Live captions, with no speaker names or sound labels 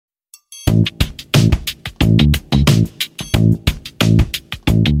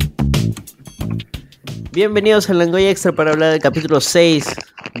Bienvenidos al Langoy Extra para hablar del capítulo 6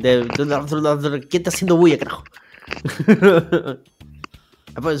 de... ¿Quién está haciendo bulla, carajo?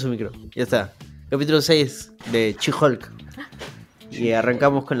 Apaga su micro, ya está. Capítulo 6 de She-Hulk. Y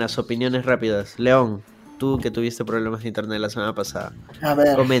arrancamos con las opiniones rápidas. León, tú que tuviste problemas de internet la semana pasada, A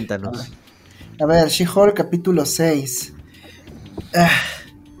ver, coméntanos. A ver, She-Hulk capítulo 6.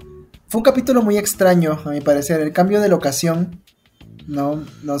 Fue un capítulo muy extraño, a mi parecer. El cambio de locación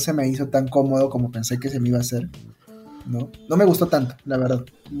no se me hizo tan cómodo como pensé que se me iba a hacer. No me gustó tanto, la verdad.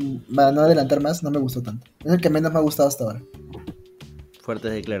 Para no adelantar más, no me gustó tanto. Es el que menos me ha gustado hasta ahora.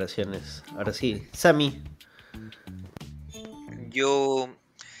 Fuertes declaraciones. Ahora sí, Sammy. Yo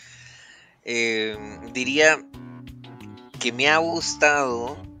diría que me ha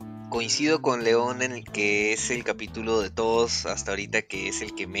gustado. Coincido con León en el que es el capítulo de todos hasta ahorita que es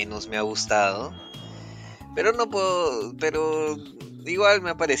el que menos me ha gustado. Pero no puedo. Pero igual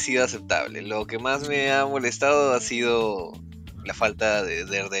me ha parecido aceptable. Lo que más me ha molestado ha sido la falta de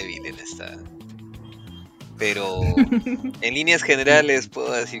Daredevil en esta. Pero en líneas generales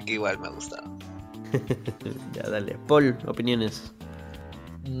puedo decir que igual me ha gustado. Ya, dale. Paul, opiniones.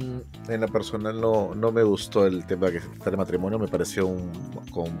 En la personal no me gustó el tema que está el matrimonio, me pareció un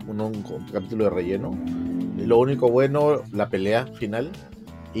capítulo de relleno. Lo único bueno, la pelea final,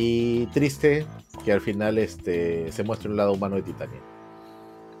 y triste que al final se muestre un lado humano de Titania,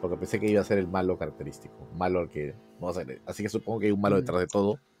 porque pensé que iba a ser el malo característico, malo al que vamos a ver. Así que supongo que hay un malo detrás de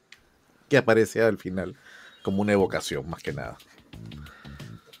todo que aparece al final como una evocación más que nada.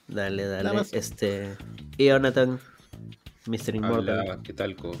 Dale. Nada más. Y Jonathan, Mr. Immortal. Hola, ¿qué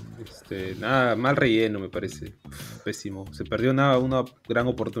tal? Nada, mal relleno me parece. Pésimo. Se perdió una gran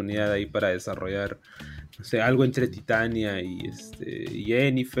oportunidad ahí para desarrollar, no sé, algo entre Titania y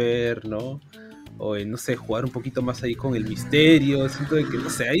Jennifer, ¿no? O no sé, jugar un poquito más ahí con el misterio. Siento de que, no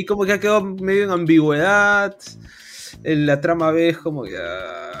sé, ahí como que ha quedado medio en ambigüedad. La trama B es como que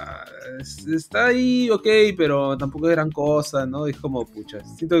está ahí, ok, pero tampoco es gran cosa, ¿no? Es como, pucha,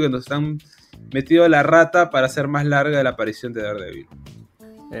 siento que nos están metido a la rata para hacer más larga la aparición de Daredevil.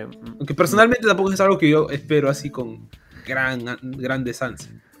 Aunque personalmente tampoco es algo que yo espero así con grandes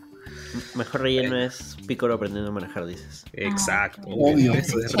ansias. Mejor relleno es Piccolo aprendiendo a manejar, dices. Exacto, obvio.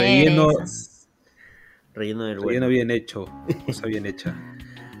 eso es Chévere, Relleno del relleno bueno. bien hecho, cosa bien hecha.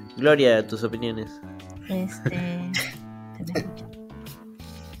 Gloria, tus opiniones. ¿te escucho?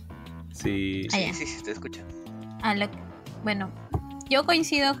 Sí. Ah, ya. Sí, te escucho. Bueno, yo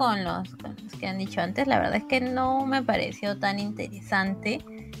coincido con los que han dicho antes. La verdad es que no me pareció tan interesante.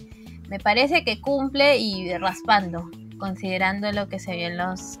 Me parece que cumple y raspando, considerando lo que se vio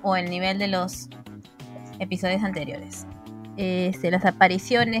o el nivel de los episodios anteriores. Las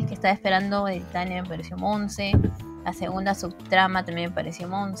apariciones que estaba esperando de Titania me pareció monce. La segunda subtrama también me pareció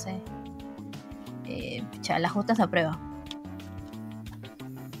monce. Las justas a prueba.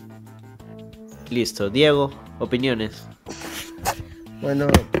 Listo. Diego, opiniones. Bueno,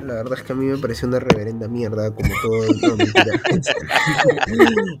 la verdad es que a mí me pareció una reverenda mierda, como todo. No, mentira.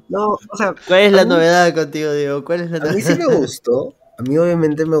 No, o sea, ¿Cuál es a la mí- novedad contigo, Diego? ¿Cuál es la A mí novedad? sí me gustó. A mí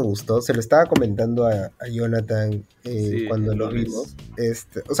obviamente me gustó. Se lo estaba comentando a Jonathan Sí, cuando el lo lunes. vimos.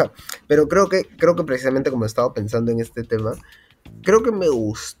 O sea, pero creo que precisamente como estaba pensando en este tema, creo que me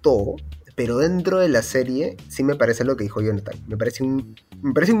gustó, pero dentro de la serie sí me parece lo que dijo Jonathan. Me parece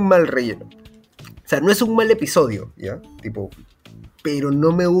un mal relleno. O sea, no es un mal episodio, ¿ya? Tipo, pero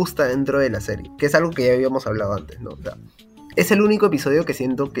no me gusta dentro de la serie, que es algo que ya habíamos hablado antes, ¿no? O sea, es el único episodio que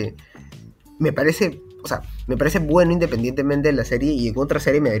siento que me parece bueno independientemente de la serie, y en otra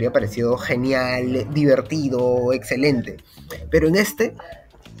serie me habría parecido genial, divertido, excelente. Pero en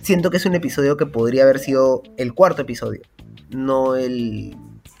siento que es un episodio que podría haber sido el cuarto episodio, no el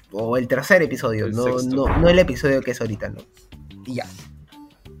tercer episodio, El no sexto. no el episodio que es ahorita, ¿no? Y ya.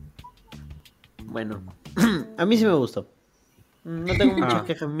 Bueno, a mí sí me gustó. No tengo muchas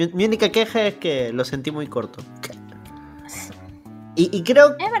quejas. Mi única queja es que lo sentí muy corto. Y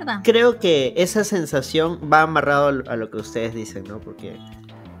creo, Es verdad. creo que esa sensación va amarrado a lo que ustedes dicen, ¿no? Porque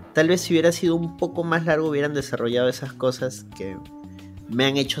tal vez si hubiera sido un poco más largo hubieran desarrollado esas cosas que me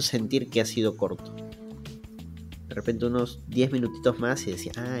han hecho sentir que ha sido corto. De repente unos 10 minutitos más y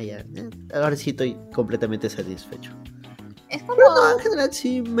decía, ahora sí estoy completamente satisfecho. Es como... Pero no, en general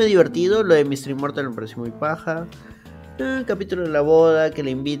sí me he divertido. Lo de Mr. Immortal me pareció muy paja. El capítulo de la boda que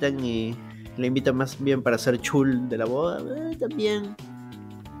le invitan y le invitan más bien para hacer chul de la boda. También.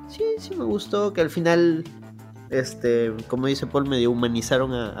 Sí me gustó que al final, como dice Paul, medio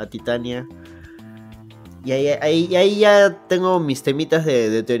humanizaron a Titania. Y ahí ya tengo mis temitas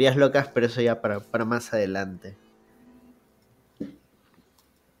de teorías locas, pero eso ya para más adelante.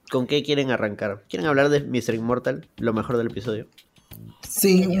 ¿Con qué quieren arrancar? ¿Quieren hablar de Mr. Immortal? Lo mejor del episodio.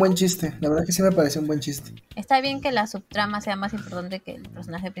 Sí, un buen chiste. La verdad que sí me pareció un buen chiste. Está bien que la subtrama sea más importante que el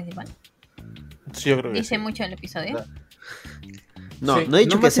personaje principal. Sí, yo creo que Dice sí. mucho el episodio. No, Sí, no he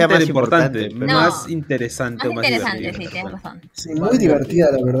dicho que sea más importante. pero No. más interesante Más o más interesante, divertido. sí, tienes razón. Sí, muy divertida,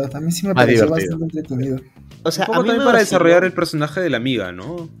 la verdad. A mí sí me Más pareció divertido. bastante entretenido. O sea, Un poco a mí también me para vaciló. desarrollar el personaje de la amiga,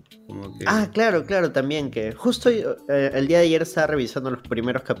 ¿no? Como que... Ah, claro, también que justo el día de ayer estaba revisando los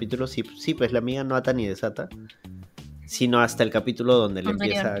primeros capítulos y sí, pues la amiga no ata ni desata, sino hasta el capítulo donde le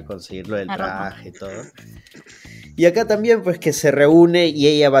Anterior. empieza a conseguir lo del La ropa. traje y todo. Y acá también pues que se reúne y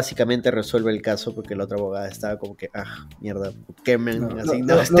ella básicamente resuelve el caso porque la otra abogada estaba como que, mierda, ¿por qué me han No,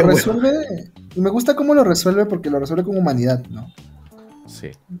 asignado a lo este huevo? resuelve. Y me gusta cómo lo resuelve porque lo resuelve con humanidad, ¿no? Sí,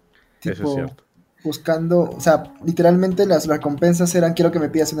 eso Tipo, es cierto. buscando. O sea, literalmente las recompensas eran: quiero que me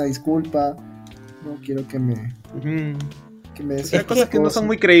pidas una disculpa. No quiero que me. Ujú. Que me des O sea, cosas que no son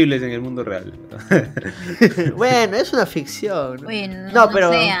muy creíbles en el mundo real. Bueno, es una ficción, ¿no? Oye, No, no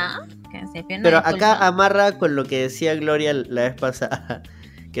pero- sea, que se pierda Pero disculpa. acá amarra con lo que decía Gloria la vez pasada,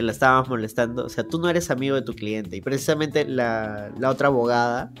 que la estábamos molestando. O sea, tú no eres amigo de tu cliente. Y precisamente la otra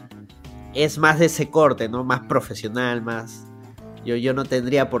abogada es más de ese corte, ¿no? Más profesional, más... Yo no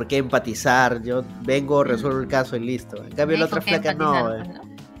tendría por qué empatizar. Yo vengo, resuelvo el caso y listo. En cambio, Hay la otra con qué flaca no. empatizar,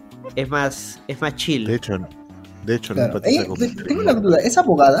 pues, ¿no? Es más chill. De hecho, no Claro. empatiza con Tengo una duda: ¿es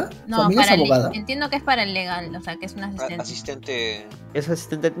abogada? ¿Tu No, amiga es para abogada? entiendo que es para el legal, o sea, que es un asistente. Asistente. Es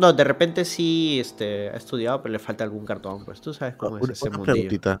asistente... No, de repente sí ha estudiado, pero le falta algún cartón. Pues tú sabes cómo es ese Una mundillo.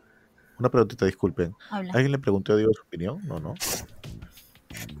 preguntita, disculpen. Habla. ¿Alguien le preguntó a Diego su opinión? No.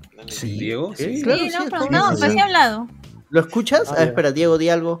 Sí. ¿Diego? ¿Qué? Sí. Claro, Sí, no, es pero como- no, pero sí he hablado. ¿Lo escuchas? Ah, Ah, ya. espera, Diego, di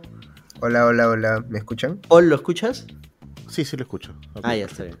algo. Hola, ¿me escuchan? Paul, ¿lo escuchas? Sí, lo escucho. Ok. Ah, ya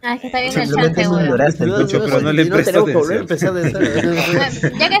está bien. Ah, es que está viendo el chat, Simplemente no seguro. ignoraste. No, escucho, pero no le si no presto tenemos que volver a atención. empezar de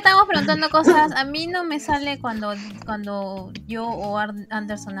cero. Ya que estamos preguntando cosas, a mí no me sale cuando yo o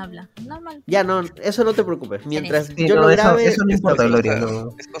Anderson habla. Normal. Ya, no, eso no te preocupes. Mientras Sí, yo no, lo eso grabe... no está importa, ok. Gloria.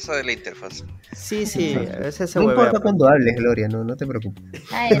 No, Es cosa de la interfaz. Sí, es ese no hueveo. importa cuando hables, Gloria, no te preocupes.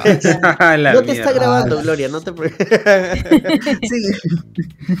 Ay, está. La No te está mierda. grabando, Gloria, no te preocupes. Sí,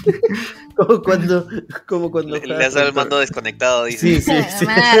 como cuando Le juegas has dado el con- mando desconectado, dice. Sí. Me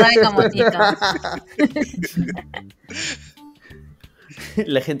van a agarrar de comotito.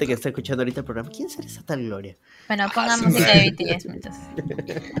 La gente que está escuchando ahorita el programa, ¿quién será esa tal Gloria? Bueno, pongan música de BTS mientras.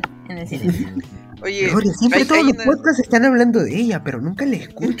 En el silencio. Oye, Gloria, siempre todos los una- podcasts están hablando de ella, pero nunca le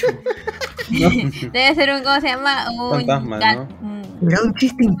escucho. Debe ser un, ¿cómo se llama? Un Fantasma, gat- ¿no? un Era un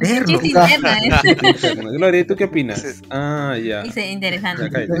chiste interno. chiste interno, ¿eh? Gloria, ¿tú qué opinas? Ah, ya. Dice interesante. Ya,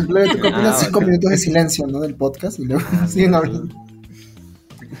 cállate. Gloria, ¿tú qué opinas? Ah, 5 bacán. minutos de silencio, ¿no? Del podcast y luego siguen hablando.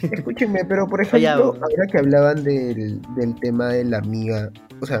 Escúchenme, pero por Oye, ejemplo, ahora que hablaban del tema de la amiga,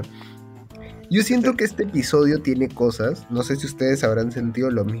 o sea, yo siento que este episodio tiene cosas, no sé si ustedes habrán sentido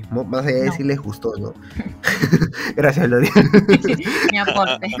lo mismo, más allá de No. si les gustó, ¿no? Gracias, Gloria. Mi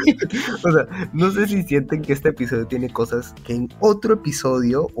aporte. O sea, no sé si sienten que este episodio tiene cosas que en otro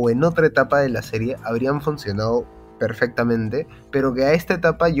episodio o en otra etapa de la serie habrían funcionado perfectamente, pero que a esta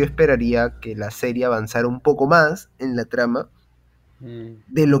etapa yo esperaría que la serie avanzara un poco más en la trama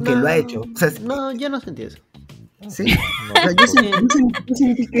de lo que lo ha hecho. O sea, No, yo no sentí eso. ¿sí? O sea, yo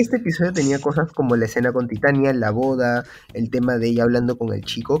sentí que este episodio tenía cosas como la escena con Titania, la boda, el tema de ella hablando con el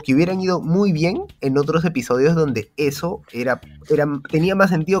chico, que hubieran ido muy bien en otros episodios donde eso tenía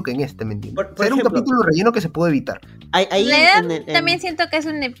más sentido que en este, ¿me entiendes? Por O sea, era un ejemplo, capítulo relleno que se pudo evitar. Ahí La verdad, en el- en- también siento que es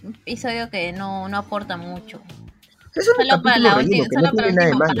un episodio que no aporta mucho. Es un Solo para capítulo la relleno última, que solo no para tiene la nada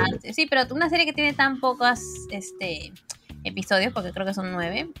de última malo. parte. Sí, pero una serie que tiene tan pocos episodios, porque creo que son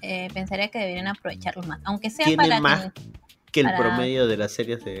 9, pensaría que deberían aprovecharlos más. Aunque sea Tiene para más que... que el para- promedio de las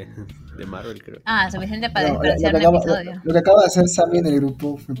series de Marvel, creo. suficiente para No, desperdiciar un episodio. lo que acaba de hacer Sammy en el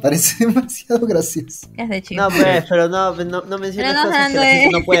grupo me parece demasiado gracioso. ¿Qué es de chico? No, pues, pero no menciones Pero no cosas que la hablando gente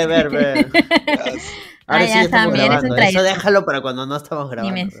de- no puede ver, ve. Ahora sí ya estamos también, es un grabando. Eso trayecto. déjalo para cuando no estamos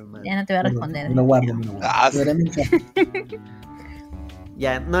grabando. Dime, hermano. ya no te voy a responder. Me lo guardo, me lo guardo. Ah, Lo veré en mi chat.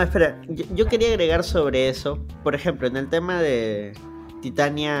 Ya, no, espera. Yo quería agregar sobre eso. Por ejemplo, en el tema de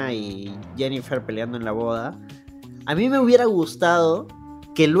Titania y Jennifer peleando en la boda. A mí me hubiera gustado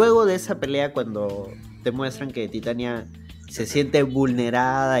que luego de esa pelea, cuando te muestran que Titania se siente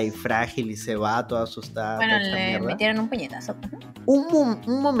vulnerada y frágil y se va toda asustada. Bueno, toda esta le mierda, metieron un puñetazo. pues, ¿no?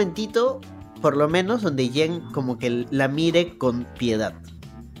 un momentito, por lo menos, donde Jen como que la mire con piedad.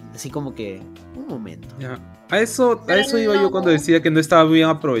 Así como que, un momento. Ya. A eso Pero iba yo no. cuando decía que no estaba bien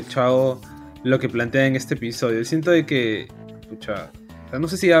aprovechado lo que plantea en este episodio. Siento de que, pucha, o sea, no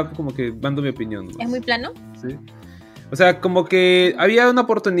sé si ya como que mando mi opinión, ¿no? ¿Es muy plano? ¿Sí? O sea, como que había una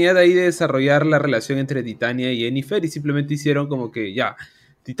oportunidad ahí de desarrollar la relación entre Titania y Jennifer y simplemente hicieron como que ya,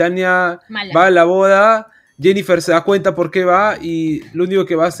 Titania Mala. va a la boda, Jennifer se da cuenta por qué va y lo único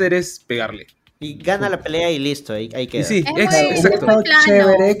que va a hacer es pegarle. Y gana la pelea y listo, ahí Y queda. sí, Es muy- Hubiera exacto. estado plano.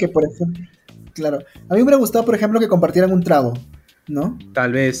 chévere que, por ejemplo, claro, a mí me hubiera gustado, por ejemplo, que compartieran un trago, ¿no?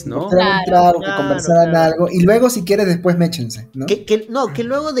 Tal vez, ¿no? Compartieran un Claro. trago, que Claro, conversaran claro. algo, y luego, si quieres, después méchense, ¿no? Que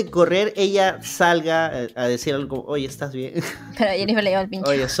luego de correr ella salga a decir algo como, oye, ¿estás bien? Pero Jennifer le lleva el pinche.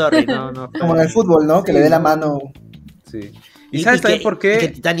 Oye, sorry, no. Como en el fútbol, ¿no? Que Sí, le dé la ¿no? mano. Sí. ¿Y sabes también por y que qué?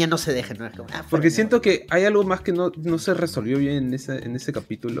 Titania no se deje, ¿no? Es como, Porque fuera, siento que hay algo más que no se resolvió bien en ese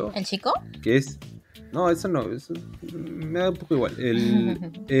capítulo, ¿El chico? que es... No, eso no, eso me da un poco igual.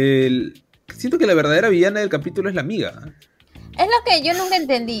 Siento que la verdadera villana del capítulo es la amiga. Es lo que yo nunca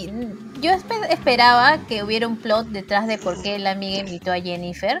entendí. Yo esperaba que hubiera un plot detrás de por qué la amiga invitó a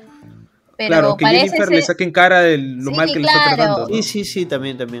Jennifer. Pero Claro, que parece Jennifer ser... le saque en cara de lo Sí, mal que le está claro. tratando, ¿no? Sí,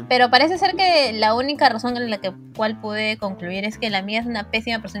 también. Pero parece ser que la única razón en la cual pude concluir es que la amiga es una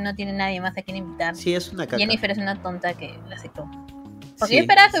pésima persona y no tiene nadie más a quien invitar. Sí, es una caca. Jennifer es una tonta que la aceptó. Porque Sí, yo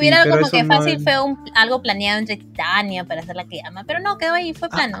esperaba que sí, hubiera pero como eso que no fácil es- fue algo planeado entre Titania para hacer la que ama. Pero no, quedó ahí, fue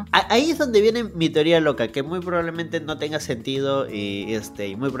plano. Ahí es donde viene mi teoría loca, que muy probablemente no tenga sentido y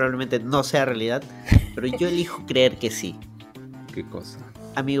muy probablemente no sea realidad, pero yo elijo creer que sí. Qué cosa.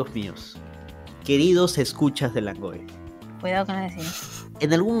 Amigos míos, queridos escuchas de Langoy, Cuidado con eso. decir.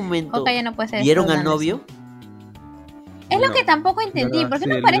 ¿en algún momento Hawkeye ya no puede ser vieron al hablando novio? Es lo No. que tampoco entendí. ¿Por qué Sí,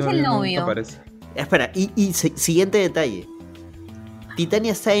 no aparece el nunca novio? aparece. Espera, siguiente detalle.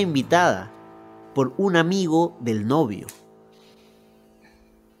 Titania está invitada por un amigo del novio.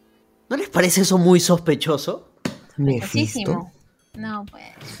 ¿No les parece eso muy sospechoso? Mephisto. Muchísimo. No, pues.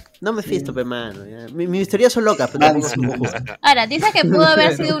 No me fisto, pe mano. Ya. Mis teorías son locas, pero tampoco son justas. Ahora, dice que pudo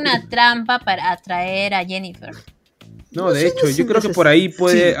haber sido una trampa para atraer a Jennifer. No, No de sé hecho, si yo creo que neces- por ahí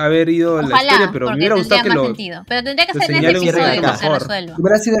puede sí. haber ido la Ojalá, historia, pero me porque hubiera gustado tendría que más lo... sentido. Pero tendría que lo ser en este señale un episodio poco que se mejor. resuelva. Que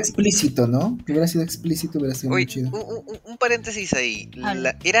hubiera sido explícito, ¿no? Que hubiera sido explícito, hubiera sido muy Oye, chido. un paréntesis ahí.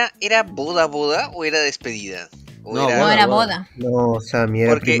 Habla. ¿Era boda o era despedida? ¿O No, No era boda. No, Sammy,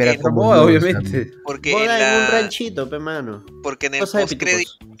 era Porque primera en- Por comunión, boda, Sammy. obviamente. Porque Boda en un la... ranchito, pe mano. Porque en el Cosa de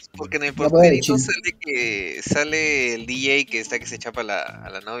postcrédito, pitufos. porque en el La boda de postcrédito Chin. sale que sale el DJ que se chapa a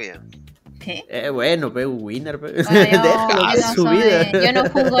la novia. ¿Qué? Bueno, pe, winner, pe. Bueno, Déjalo, yo que es no su soy- vida. Yo no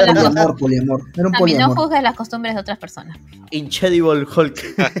juzgo las Poliamor, cosas. poliamor. Era un A mí no poliamor. juzgues las costumbres de otras personas. Incredible Hulk.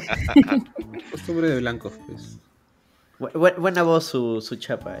 Costumbre de blancos, pues. Buena voz su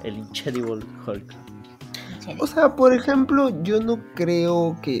chapa, el Incredible Hulk. O sea, por ejemplo, yo no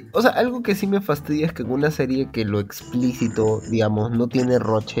creo que... O sea, algo que sí me fastidia es que en una serie que lo explícito, digamos, no tiene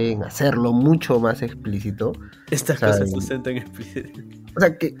roche en hacerlo mucho más explícito. Estas O sea, cosas sustentan explícito. O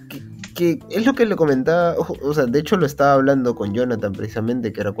sea, que es lo que le comentaba, o sea, de hecho lo estaba hablando con Jonathan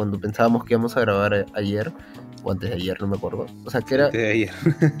precisamente, que era cuando pensábamos que íbamos a grabar ayer, o antes de ayer, no me acuerdo. O sea, que era, De ayer.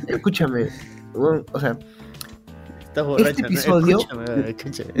 escúchame, bueno, o sea, Estás borracha, Este ¿no? episodio-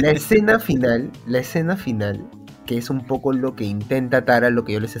 Escúchame. la escena final, que es un poco lo que intenta Tara, lo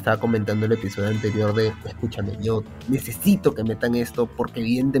que yo les estaba comentando en el episodio anterior de, escúchame, yo necesito que metan esto porque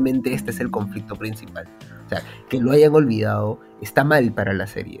evidentemente este es el conflicto principal. O sea, que lo hayan olvidado está mal para la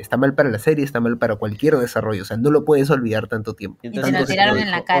serie, está mal para cualquier desarrollo, o sea, no lo puedes olvidar tanto tiempo. Y te lo Tanto tiraron tiempo.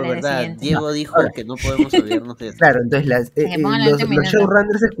 en la cara Oh, en el verdad, siguiente. Diego dijo que no podemos olvidarnos de esto. Claro, entonces Que pongan el los último minuto.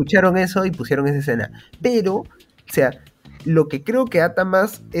 showrunners escucharon eso y pusieron esa escena. Pero, o sea, lo que creo que ata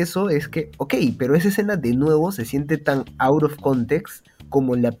más eso es que, ok, pero esa escena de nuevo se siente tan out of context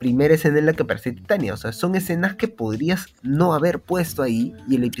como la primera escena en la que aparece Titania. O sea, son escenas que podrías no haber puesto ahí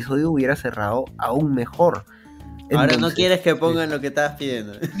y el episodio hubiera cerrado aún mejor. Ahora no Entonces, quieres que pongan lo que estabas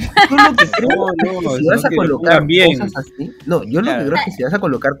pidiendo. yo lo que creo No, es que si sino vas a que lo colocar pongan bien. cosas así, no, yo lo Claro. que creo es que si vas a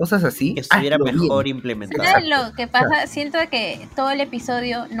colocar cosas así, Que estuviera hazlo bien. mejor implementado. ¿Sabes lo que pasa? Siento que todo el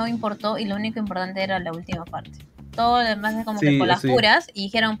episodio no importó y lo único importante era la última parte. Todo lo demás es como que Sí, por las sí. puras y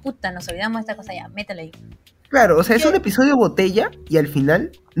dijeron, puta, nos olvidamos de esta cosa ya, métela ahí. Claro, o sea, es Yo- un episodio botella y al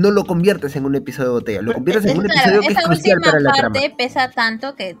final no lo conviertes en un episodio de botella, lo Pero conviertes en un Claro, episodio que es esa crucial última para la trama. parte pesa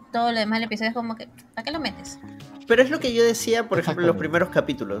tanto que todo lo demás del episodio es como que, ¿para qué lo metes? Pero es lo que yo decía, por ejemplo, en los primeros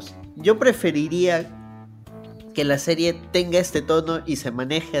capítulos. Yo preferiría que la serie tenga este tono y se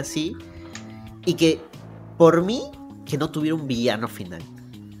maneje así. Y que, por mí, que no tuviera un villano final.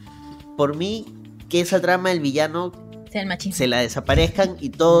 Por mí, que esa trama del villano Sea el machismo. se la desaparezcan y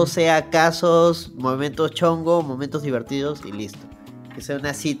todo sea casos, momentos chongo, momentos divertidos y listo. Que sea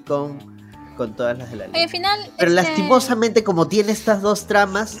una sitcom con todas las de la Al ley. final. Pero lastimosamente, como tiene estas dos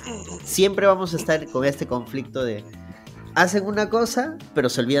tramas, siempre vamos a estar con este conflicto de hacen una cosa, pero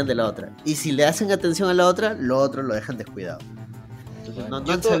se olvidan de la otra. Y si le hacen atención a la otra, lo otro lo dejan descuidado. Entonces, no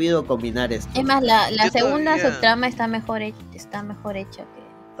han sabido combinar esto. Es más, la segunda todavía... subtrama está mejor hecha que.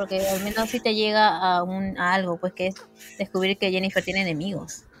 Porque al menos sí te llega a algo, pues que es descubrir que Jennifer tiene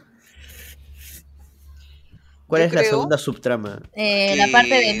enemigos. ¿Cuál Yo es la creo segunda subtrama? La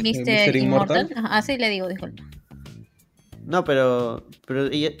parte de Mr. Mr. Immortal. Immortal. Ajá, así le digo, disculpa. No, pero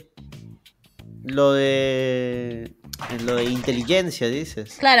ella, lo de inteligencia,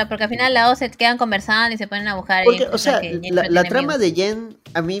 dices. Claro, porque al final las dos se quedan conversando y se ponen a buscar. Porque, y o sea, que Jennifer la tiene trama amigos. de Jen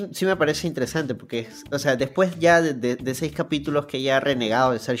a mí sí me parece interesante, porque, o sea, después ya de 6 capítulos que ella ha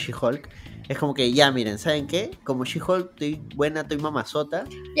renegado de ser She-Hulk, es como que ya, miren, ¿saben qué? Como She-Hulk estoy buena, estoy mamazota,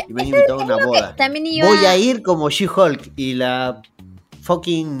 Ya, y me han invitado a una boda. También iba... Voy a ir como She-Hulk, y la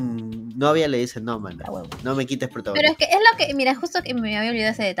fucking novia le dice, no, man, A huevo. no me quites Pero protagonismo. es que es lo que, mira, justo que me había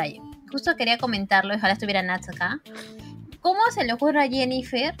olvidado ese detalle. Justo quería comentarlo, ojalá estuviera Nats acá. ¿Cómo se le ocurre a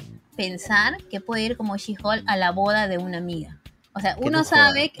Jennifer pensar que puede ir como She-Hulk a la boda de una amiga? O sea, Que uno no joda.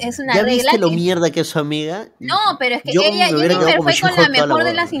 sabe que es una ¿Ya regla viste lo que... mierda que es su amiga? No, pero es que Yo ella, me hubiera quedado Jennifer como fue con la She-Hulk toda la mejor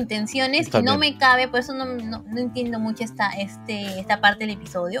de boda. las intenciones y También. no me cabe, por eso no entiendo mucho esta parte del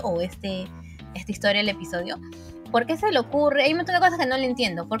episodio o esta historia del episodio. ¿Por qué se le ocurre? Hay un montón de cosas que no le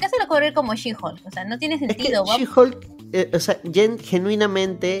entiendo. ¿Por qué se le ocurre ir como She-Hulk? O sea, no tiene Es que sentido. She-Hulk, o sea, Jen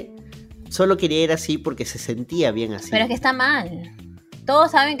genuinamente solo quería ir así porque se sentía bien así. Pero es que está mal.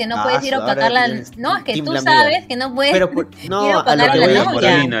 Todos saben que no Ah, puedes ir a ahora opacarla. tienes No, es que Team tú la amiga. sabes que no puedes Pero ir a a lo opacar que a voy la es La novia.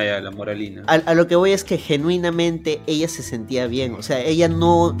 moralina, ya, la moralina. a lo que voy es que genuinamente ella se sentía bien. O sea, ella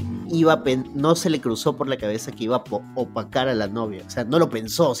no no se le cruzó por la cabeza que iba a opacar a la novia. O sea, no lo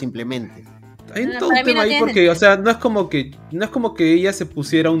pensó simplemente. Hay No, todo para un mí tema no ahí tiene porque, sentido. o sea, no es como que ella se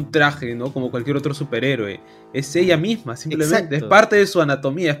pusiera un traje, ¿no? Como cualquier otro superhéroe. Es ella misma, simplemente. Exacto. Es parte de su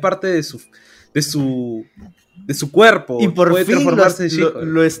anatomía, es parte de su cuerpo. Y por Puede fin transformarse en She-Hulk.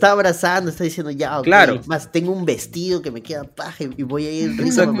 lo está abrazando, está diciendo, ya, ok, Claro. más tengo un vestido que me queda paja y voy a ir rica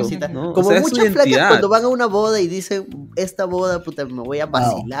Exacto, mamacita. ¿no? Como O sea, es su muchas flacas identidad. cuando van a una boda y dicen, esta boda, puta, me voy a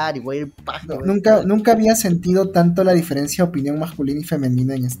vacilar y voy a ir paja. No, nunca había sentido tanto la diferencia de opinión masculina y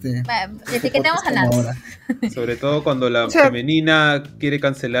femenina en este. Etiquetemos a como Nats. ahora. Sobre todo cuando la O sea- femenina quiere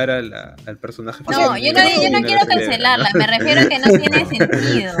cancelar al personaje No, femenino. yo no y quiero la celebra, cancelarla, ¿no? me refiero a que no tiene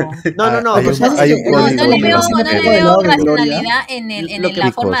sentido. No, Hay o un- sea, hay un No, código no le en veo, los no le del veo lado de Gloria. racionalidad en Lo que la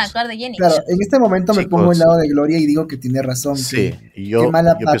chicos, forma de actuar de Jenny. Claro, en este momento me Chicos. pongo el lado de Gloria y digo que tiene razón. Sí, que, y yo qué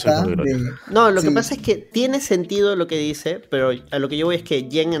mala pienso pata como Gloria. de. No, lo que Sí. pasa es que tiene sentido lo que dice, pero a lo que yo voy es que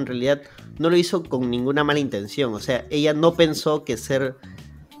Jen en realidad no lo hizo con ninguna mala intención. O sea, ella no pensó que ser...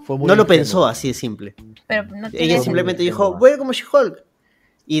 Fue muy No lo ingenuo. pensó así de simple. Pero no tiene Ella muy simplemente ingenua. dijo, voy a ir como She-Hulk.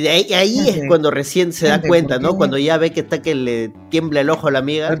 Y de ahí es Gente, cuando recién se da gente, cuenta, ¿por ¿no? qué? Cuando ya ve que está que le tiembla el ojo a la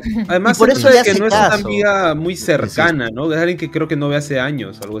amiga. Además, Y por el eso hecho le de que hace no es una caso. amiga muy cercana, ¿no? Es alguien que creo que no ve hace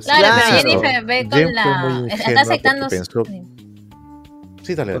años, algo así. Claro, Claro. pero Jennifer ve con Jen fue la... muy Está ingenua aceptando... porque pensó- Sí.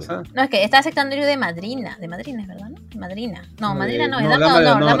 Sí, dale. O sea, No, es que está aceptando el de madrina. De madrina, es verdad, ¿no? De madrina. No, madrina no, es no, dama dama de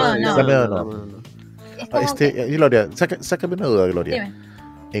de honor, honor, dama de no, honor. no. Es como que... Gloria, sácame una duda, Gloria. Dime.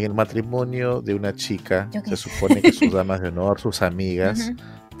 En el matrimonio de una chica, Yo qué se sé. supone que sus damas de honor, sus amigas,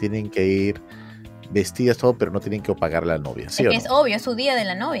 Ujú. tienen que ir vestidas todo, pero no tienen que opacar a la novia, ¿sí Es o que no? es obvio, es su día de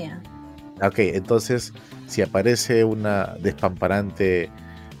la novia. Ok, entonces, si aparece una despamparante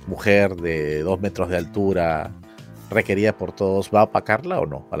mujer de 2 metros de altura, requerida por todos, ¿va a opacarla o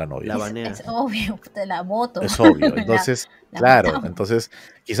no a la novia? La banea. Es obvio, te la voto. Es obvio. Entonces, la claro, matamos. entonces,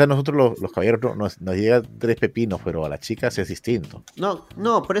 quizás nosotros los caballeros nos llegan 3 pepinos, pero a las chicas es distinto. No,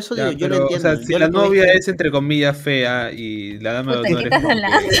 por eso ya, digo, yo pero, lo entiendo. O sea, si Yo la lo que voy novia que- es entre comillas fea y la dama Puta, de honor ¿qué es estás como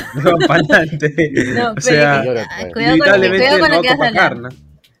hablando? que rampanante. No, O pero sea, es que- Gloria, cuidado con inevitablemente lo no que va a vas a opacar, hablar.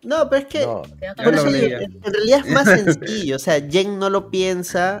 ¿no? No, pero es que... No, Cuidado con Por lo eso que lo digo, veía. en realidad es más sencillo, o sea, Jen no lo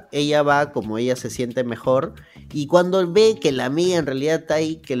piensa, ella va como ella se siente mejor, y cuando ve que la amiga en realidad está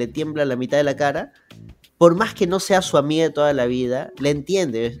ahí, que le tiembla la mitad de la cara, por más que no sea su amiga de toda la vida, le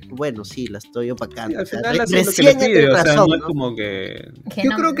entiende, bueno, sí, la estoy opacando. Sí, al o sea, final hace lo que recién le entra pide, en o sea, razón, no es ¿no? como que... Que Yo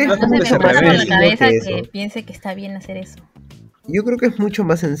no, creo que no, es no se me mucho pasa más por la sencillo cabeza que que eso. piense que está bien hacer eso. Yo creo que es mucho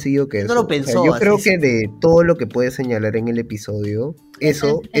más sencillo que No eso. lo O sea, pensó, yo así creo es. que de todo lo que puede señalar en el episodio,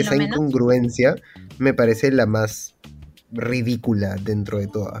 eso, ¿Es esa lo menos? incongruencia, me parece la más ridícula dentro de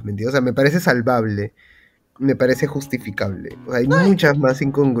todas, ¿me entiendes? O sea, me parece salvable, me parece justificable. O sea, hay muchas más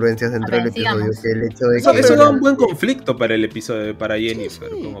incongruencias dentro A ver, del episodio sigamos. que el hecho de Eso, que... eso pero- da un buen conflicto para el episodio, para Jennifer.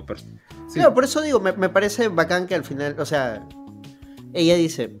 sí. Como sí. Claro, por eso digo, me parece bacán que al final, o sea, ella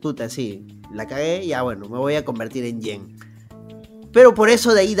dice, puta, sí, la cagué, ya bueno, me voy a convertir en Jen. Pero por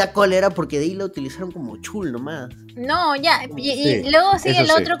eso de ahí da cólera, porque de ahí la utilizaron como chul nomás. No, ya. Y Sí, luego sigue el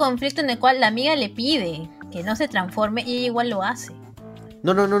eso sí. otro conflicto en el cual la amiga le pide que no se transforme y ella igual lo hace.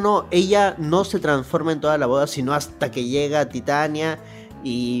 No. Ella no se transforma en toda la boda, sino hasta que llega Titania.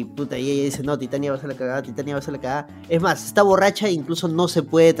 Y puta, y ella dice, no, Titania va a ser la cagada, Titania va a ser la cagada. Es más, está borracha e incluso no se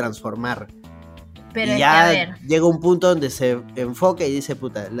puede transformar. Pero Y es que, ya a ver. llega un punto donde se enfoca y dice,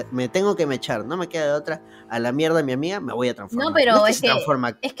 puta, me tengo que mechar, no me queda de otra, a la mierda mi amiga, me voy a transformar. No, pero es es se que, transforma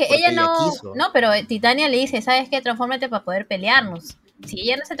es que porque ella no. quiso. No, pero Titania le dice, ¿sabes qué? Transfórmate para poder pelearnos. Si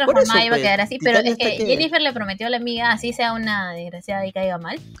ella no se Por transformaba, eso, iba a pues, quedar así. Pero Titania es que está que... Jennifer le prometió a la amiga, así sea una desgraciada y caiga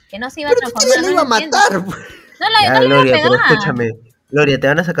mal, que no se iba a Pero transformar. Titania le iba a no entiendo. matar. Ya, No le iba a Gloria, pero pegar. escúchame. Gloria, te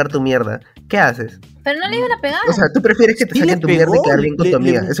van a sacar tu mierda. ¿Qué haces? Pero no le iban a pegar. O sea, tú prefieres que te Sí le saquen tu mierda y pegó, quedar bien con tu le-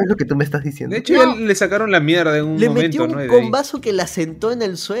 amiga. Eso es lo que tú me estás diciendo. De hecho, No. ya le sacaron la mierda en un Le momento, metió ¿no? un Y de ahí- combazo que la sentó en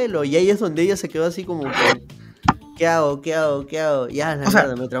el suelo. Y ahí es donde ella se quedó así como que... ¿Qué hago? Ya, la O sea,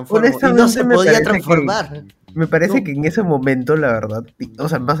 mierda, me transformo. Y no honestamente se me podía parece transformar. Me parece No. que en ese momento, la verdad, o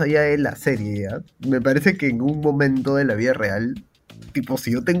sea, más allá de la serie, ¿ya? Me parece que en un momento de la vida real, tipo,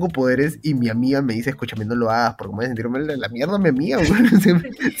 si yo tengo poderes y mi amiga me dice, escúchame, no lo hagas, porque me voy a sentir mal, la mierda a mi amiga, güey.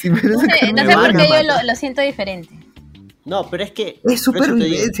 Si me No sé, sacan no me sé van por a qué yo matar. lo siento diferente. No, pero es que... Es por eso te digo,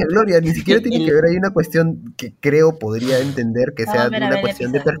 supervivencia, Gloria, ni siquiera que tiene que ver, hay una cuestión que creo podría entender que Vamos sea a ver una el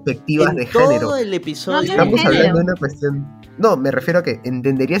cuestión de episodio. perspectivas de en género. todo el No, episodio... no Estamos es hablando género. de una cuestión. No, me refiero a que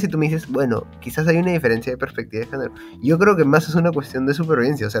entendería si tú me dices, bueno, quizás hay una diferencia de perspectiva de género. Yo creo que más es una cuestión de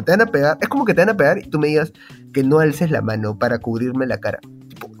supervivencia. O sea, te van a pegar, es como que te van a pegar y tú me digas que no alces la mano para cubrirme la cara.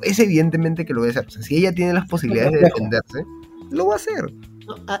 Tipo, es evidentemente que lo voy a hacer. O sea, si ella tiene las posibilidades de defenderse, lo va a hacer.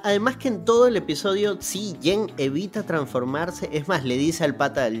 No, además que en todo el episodio, sí, Jen evita transformarse. Es más, le dice al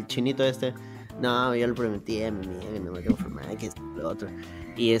pata, al chinito este, no, yo le prometí a mi amiga que no me transformara, que esto, lo otro.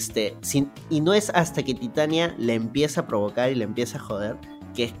 Y y no es hasta que Titania le empieza a provocar y le empieza a joder,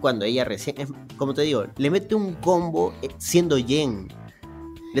 que es cuando ella recién, como te digo, le mete un combo siendo Jen.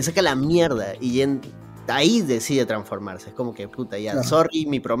 Le saca la mierda y Jen ahí decide transformarse. Es como que, puta, ya, Claro. sorry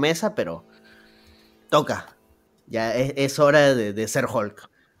mi promesa, pero toca. Ya es hora de ser Hulk.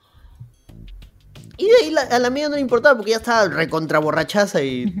 Y de ahí a la amiga no le importaba porque ya estaba recontra borrachaza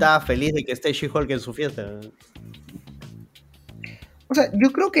y estaba feliz de que esté She-Hulk en su fiesta. O sea,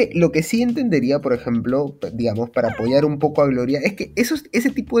 yo creo que lo que sí entendería, por ejemplo, digamos, para apoyar un poco a Gloria, es que ese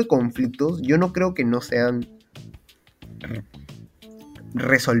tipo de conflictos yo no creo que no sean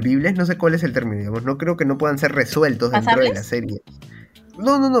resolvibles, no sé cuál es el término, digamos, no creo que no puedan ser resueltos dentro de la ¿Pasables? serie.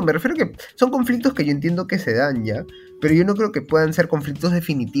 No, me refiero a que son conflictos que yo entiendo que se dan ya, pero yo no creo que puedan ser conflictos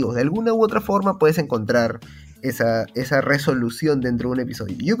definitivos. De alguna u otra forma puedes encontrar esa resolución dentro de un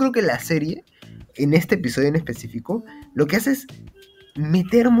episodio. Yo creo que la serie, en este episodio en específico, lo que hace es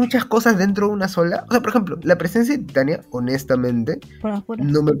meter muchas cosas dentro de una sola. O sea, por ejemplo, la presencia de Titania, honestamente,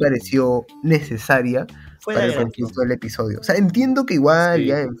 no me pareció necesaria Fue para de el gratis. conflicto del episodio. O sea, entiendo que igual, Sí.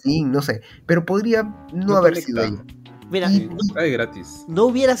 ya, en fin, no sé, pero podría no No haber conecta. sido ella. Mira, Sí, está de gratis. no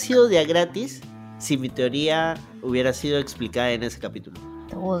hubiera sido de a gratis si mi teoría hubiera sido explicada en ese capítulo.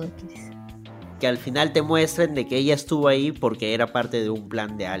 Todo, ¿quieres? Que al final te muestren de que ella estuvo ahí porque era parte de un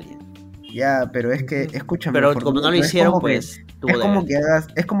plan de alguien. Ya, pero es que, escúchame. Pero Fortunato, como no lo es hicieron, como que- pues tuvo Es de como gratis. que hagas,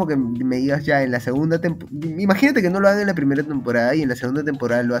 es como que me digas ya en la segunda temporada. Imagínate que no lo hagan en la primera temporada y en la segunda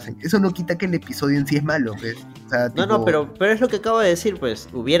temporada lo hacen. Eso no quita que el episodio en sí es malo, ¿ves? O sea, No, no, tipo, pero es lo que acabo de decir, pues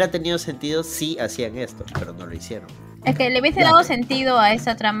hubiera tenido sentido si hacían esto, pero no lo hicieron. Es que le hubiese dado sentido a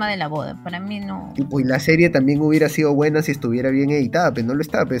esa trama de la boda. Para mí no. tipo, y la serie también hubiera sido buena si estuviera bien editada, pero no lo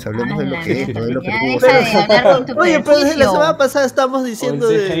está, pues hablemos de lo Ala, que es, no de lo que ya pudo deja ser. de hablar con tu Oye, pero desde la prejuicio. semana pasada estábamos diciendo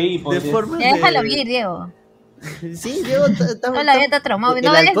O el de, CGI, de podría- formas Ya déjalo de... ir, Diego. Sí, Diego, No, la vida está traumado. el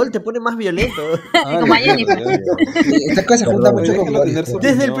No, eres alcohol te pone más violento. como a Jennifer. Esta cosa se junta Perdón, mucho con déjalo Gloria. tener su Desde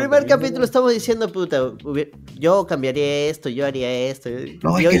el opinión primer también, capítulo ¿no? estamos diciendo, puta, yo cambiaría esto, yo haría esto.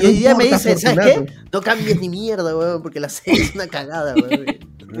 No, y es que y no hoy día me importa, dice, ¿sabes qué? Fortunato. No cambies ni mierda, weón, porque la serie es una cagada, weón.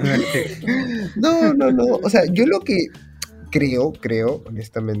 No. O sea, yo lo que creo,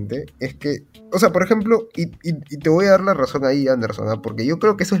 honestamente, es que, o sea, por ejemplo, y te voy a dar la razón ahí, Anderson, ¿ah? Porque yo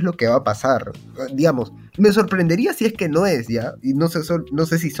creo que eso es lo que va a pasar. Digamos, me sorprendería si es que no es, ¿ya? Y no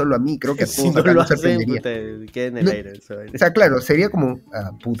sé si solo a mí, creo que a todos Si no acá lo nos hacen, sorprendería. puta, queda en el No. aire. esa vaina. O sea, claro, sería como,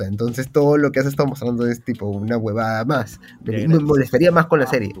 puta, entonces todo lo que has estado mostrando es tipo una huevada más. Ya, Me gracias. molestaría más con la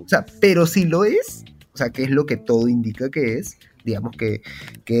serie. O sea, pero si lo es, o sea, que es lo que todo indica que es, digamos que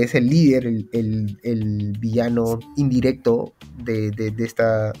es el líder, el villano indirecto de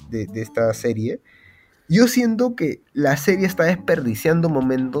esta serie, yo siento que la serie está desperdiciando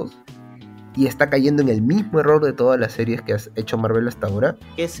momentos y está cayendo en el mismo error de todas las series que has hecho Marvel hasta ahora,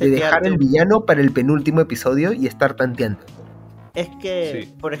 Que es de dejar setearte el un- villano para el penúltimo episodio y estar tanteando. Es que,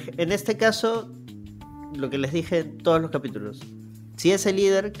 Sí. en este caso, lo que les dije en todos los capítulos, si es el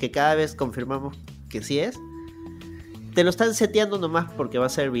líder, que cada vez confirmamos que sí es, te lo están seteando nomás porque va a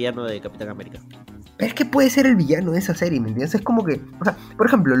ser el villano de Capitán América. Pero es que puede ser el villano de esa serie, ¿me entiendes? Es como que, o sea, por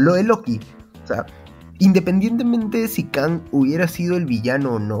ejemplo, lo de Loki, o sea, independientemente de si Kang hubiera sido el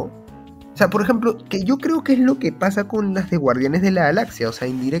villano o no, o sea, por ejemplo, que yo creo que es lo que pasa con las de Guardianes de la Galaxia, o sea,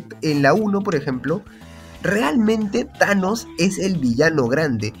 en la 1, por ejemplo, realmente Thanos es el villano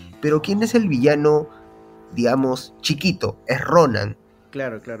grande, pero ¿quién es el villano, digamos, chiquito? Es Ronan,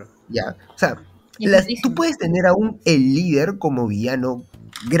 Claro, claro. ¿ya? O sea, Y es tú malísimo. puedes tener aún el líder como villano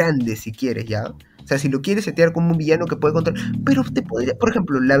grande si quieres, ¿ya? O sea, si lo quieres setear como un villano que puede controlar. Pero te podría, por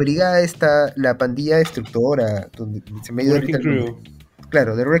ejemplo, la brigada esta, la pandilla destructora, donde se me dio ahorita Wrecking el nombre. Crew.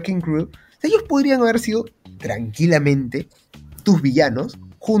 Claro, The Wrecking Crew. O sea, ellos podrían haber sido tranquilamente tus villanos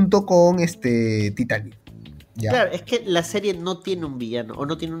junto con Titanic. ¿Ya? Claro, es que la serie no tiene un villano o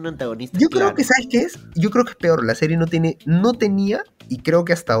no tiene un antagonista Yo creo claro. que, ¿sabes qué es? Yo creo que es peor. La serie no tenía, y creo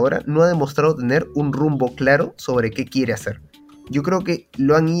que hasta ahora no ha demostrado tener un rumbo claro sobre qué quiere hacer. Yo creo que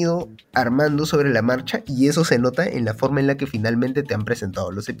lo han ido armando sobre la marcha y eso se nota en la forma en la que finalmente te han presentado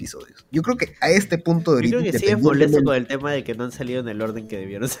los episodios. Yo creo que a este punto de Yo ahorita, creo que sigues molesto independientemente- con el tema de que no han salido en el orden que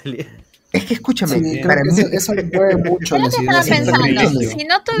debieron salir. Es que escúchame, Sí, creo para que mí, eso mueve mucho Yo lo las que estaba ideas. pensando, inicio. si no Yo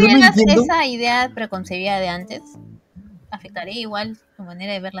no tuvieras entiendo- esa idea preconcebida de antes, afectaría igual tu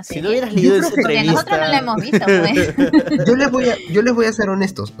manera de ver la Si serie. no hubieras Yo leído creo esa que- Porque entrevista... nosotros no la hemos visto, pues. yo les voy a ser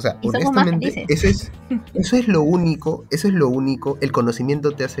honestos, o sea, Y somos más honestamente, felices. eso es lo único, el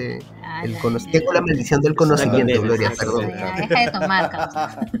conocimiento te hace, tengo la maldición del conocimiento, condena, Gloria, es una perdón. condena. Ya, deja de tomar,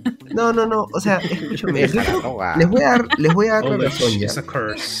 causa. No, o sea, escúchame, yo creo- No, les voy a dar la All razón shit ya. is a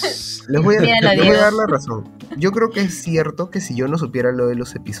curse. Les voy a Míralo, dar Diego. la razón. Yo creo que es cierto que si yo no supiera lo de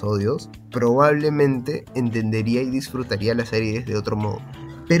los episodios, probablemente entendería y disfrutaría la serie desde otro modo.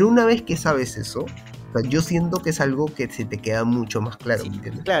 Pero una vez que sabes eso, o sea, yo siento que es algo que se te queda mucho más claro, Sí, ¿me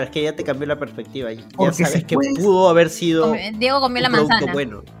entiendes? claro, es que ya te cambió la perspectiva. Ya Porque sabes si que puedes- pudo haber sido Diego comió la un producto manzana.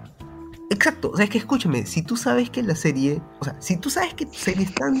 bueno. Exacto, o sea, es que escúchame, si tú sabes que la serie, o sea, si tú sabes que tu serie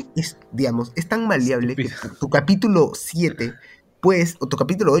digamos, es tan maleable que tu capítulo 7 o tu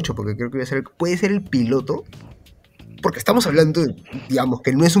capítulo 8, porque creo que puede ser el piloto, porque estamos hablando de, digamos,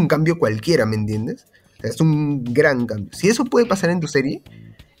 que no es un cambio cualquiera, ¿me entiendes? O sea, es un gran cambio. Si eso puede pasar en tu serie,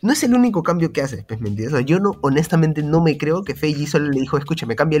 no es el único cambio que haces, pues, ¿me entiendes? O sea, yo no, honestamente no me creo que Feiji solo le dijo,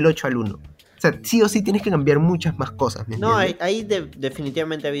 escúchame, cambia el 8 al 1. O sea, sí o sí tienes que cambiar muchas más cosas, ¿me No, entiendes? ahí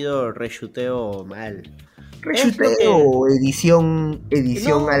definitivamente ha habido reshooteo mal. Reshooteo es lo que- o edición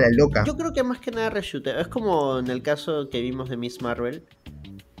No, a la loca. Yo creo que más que nada reshooteo. Es como en el caso que vimos de Miss Marvel,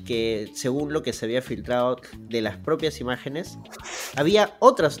 que según lo que se había filtrado de las propias imágenes, había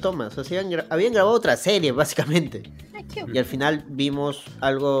otras tomas. O sea, habían grabado otra serie, básicamente. Ay, qué Y al final vimos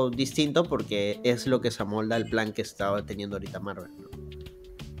algo distinto porque es lo que se amolda al plan que estaba teniendo ahorita Marvel, ¿no?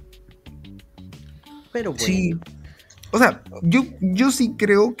 Pero bueno. Sí. O sea, yo sí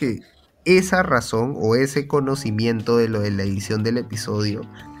creo que esa razón o ese conocimiento de lo de la edición del episodio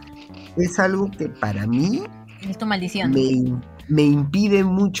es algo que para mí Es tu maldición. me impide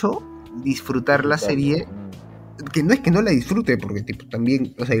mucho disfrutar la serie. Que no es que no la disfrute, porque tipo,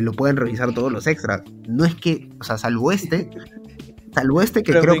 también, o sea, y lo pueden revisar todos los extras. No es que, o sea, salvo este que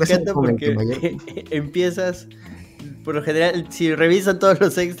Pero creo me que es el encanta con el que porque mayor. empiezas, por lo general, si revisan todos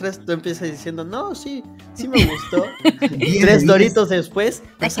los extras, tú empiezas diciendo, no, sí me gustó. Y 3 doritos después,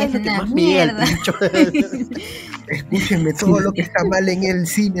 Ay, ¿sabes que lo que es una más me llega al mierda. pincho? Escúchenme, todo lo que está mal en el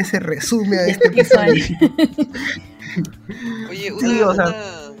cine se resume a este Visual. episodio. Oye, Sí, o sea-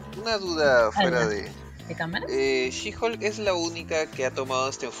 una duda fuera Habla. de... ¿De cámara? ¿She-Hulk es la única que ha tomado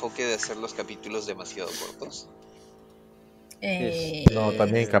este enfoque de hacer los capítulos demasiado cortos? No,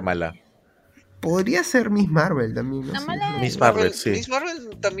 también Kamala. Podría ser Miss Marvel también, ¿no? Kamala Sí. Miss Marvel, sí. Miss Marvel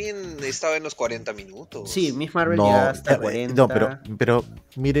también estaba en los 40 minutos. Sí, Miss Marvel No, llega hasta 40. no, pero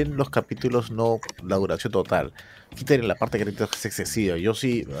miren los capítulos, no la duración total. Quiten la parte que es excesiva. Yo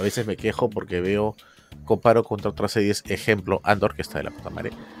sí, a veces me quejo porque comparo contra otras series, ejemplo, Andor, que está de la puta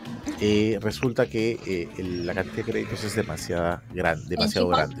madre. Resulta que la cantidad de créditos es demasiado grande.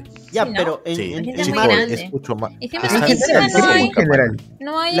 She-Hulk? Ya, Sí, ¿no? pero Sí, Es en muy Marvel, grande. es mucho más. Y siempre está- en general, está no hay- en general.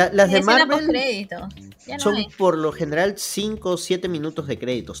 No hay las de escena Marvel postcrédito. Ya no son hay. por lo general 5 o 7 minutos de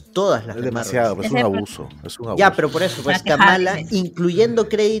créditos. Todas las Es de demasiado, Marvel. es un Ese- abuso. Es un abuso. Ya, pero por eso, pues Para Kamala, quejarse. incluyendo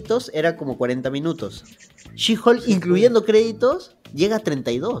créditos, era como 40 minutos. She-Hulk, incluyendo créditos, llega a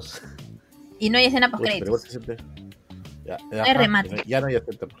 32. Y no hay escena Pucha, postcréditos. pero igual se siente- Ya, Hay remate. Ya no hay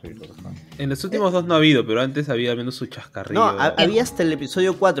escena postcréditos, ajá. En los últimos dos no ha habido, pero antes había al menos su chascarrillo. No, había hasta el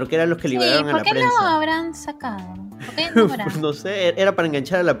episodio 4, que eran los que Sí, liberaron a ¿por la qué prensa. no habrán sacado? ¿Por qué no morado? No sé, era para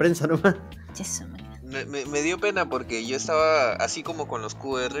enganchar a la prensa nomás. Eso, man. Me dio pena porque yo estaba, así como con los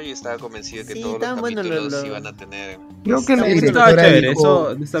QR, yo estaba convencido que Sí, todos los estaban buenos capítulos iban a tener... Creo que la Eso estaba directora chévere, dijo, eso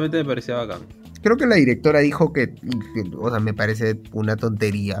honestamente me parecía bacán. creo que la directora dijo o sea, me parece una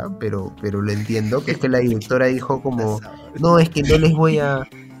tontería, pero lo entiendo, que es que la directora dijo como, no, es que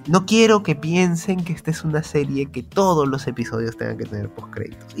no quiero que piensen que esta es una serie que todos los episodios tengan que tener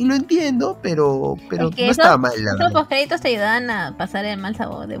postcréditos. Y lo entiendo, pero Es que no estaba mal, la esos verdad. postcréditos te ayudan a pasar el mal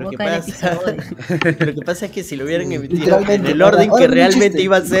sabor de Lo que boca del pasa- episodio. Lo que pasa es que si lo hubieran emitido literalmente, en el orden ahora que un realmente chiste.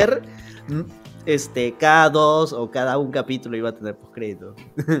 iba a ser, cada 2 o cada un capítulo iba a tener postcrédito.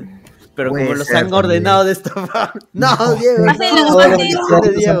 Pero Puede como los ser han también. ordenado de esta forma. No, Diego, Fácil, no, Todos los fácil.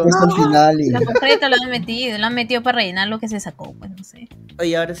 episodios se han puesto al final y... Los postcréditos lo han metido para rellenar lo que se sacó, pues no sé.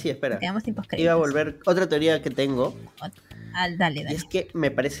 Oye, ahora sí, espera. Quedamos sin postcréditos. Iba a volver otra teoría que tengo. Dale, Y dale. es que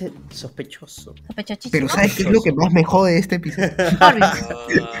me parece sospechoso. Sospechochísimo. Pero ¿sabes qué es lo que más me jode de este episodio? Orbi.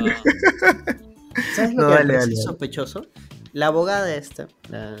 ¿Sabes lo No, que me dale, parece dale. sospechoso? La abogada esta,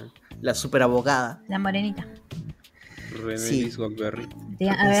 la super abogada. La morenita. René Sí. Liz Goldberry.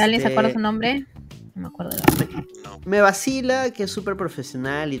 A ver, ¿alguien se acuerda Este- su nombre? No me acuerdo. No. Me vacila que es súper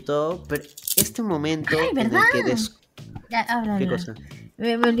profesional y todo, pero este momento Ay, en el ¿verdad? que Ya, habla, ¿Qué habla. cosa?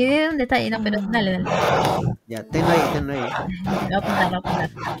 Me olvidé de un detalle, no, pero dale, dale. Ya, tengo ahí. Lo voy a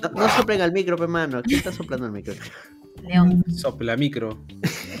apuntar. No soplen al micro, pe mano. ¿Quién está soplando al micro? León. Sopla micro.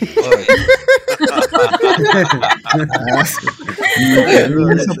 Ah, sí.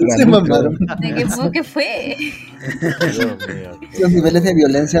 Se mamaron. ¿De qué fue? Dios mío. Los niveles de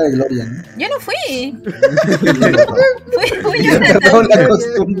violencia de Gloria, ¿no? Yo no fui. Fue Fui yo. Perdón, la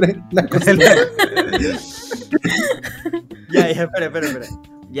costumbre. La costumbre. Ya, espera.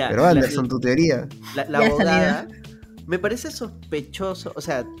 Ya, Pero Anderson, tu teoría. la Ya abogada me parece sospechoso, o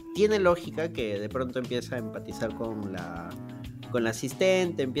sea, tiene lógica que de pronto empieza a empatizar con la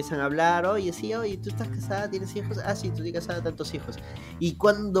asistente, empiezan a hablar, oye, tú estás casada, tienes hijos, sí, tú estás casada, tantos hijos. Y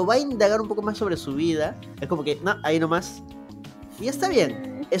cuando va a indagar un poco más sobre su vida, es como que, no, ahí nomás. Y está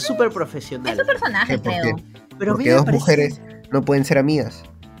bien, es súper profesional. Es un personaje, ¿Por creo. qué? Pero a mí Porque me dos parece- mujeres no pueden ser amigas.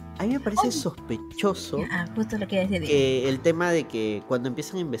 A mí me parece sospechoso Justo lo que iba a decir. que el tema de que cuando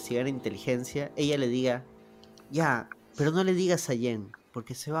empiezan a investigar inteligencia, ella le diga, ya, pero no le digas a Jen,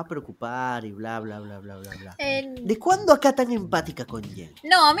 porque se va a preocupar y bla, bla, bla, bla, bla, bla. ¿De cuándo acá tan empática con Jen?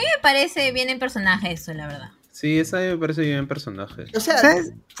 No, a mí me parece bien en personaje eso, la verdad. Sí, esa me parece bien personaje. O sea,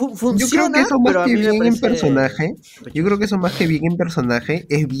 ¿Sabes? funciona, Yo creo que eso pero más a que mí me bien en parece personaje, sospechoso. yo creo que eso más que bien en personaje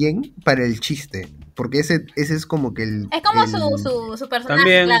es bien para el chiste. Porque ese es como que el... Es como el- su personaje,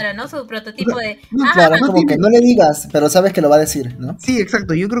 También. claro, ¿no? Su prototipo de... No, claro, es no como tiene- que no le digas, pero sabes que lo va a decir, ¿no? Sí,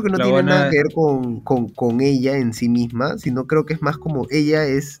 exacto. Yo creo que no La tiene buena- nada que ver con ella en sí misma, sino creo que es más como ella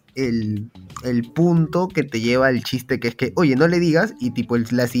es el punto que te lleva al chiste, que es que, oye, no le digas, y tipo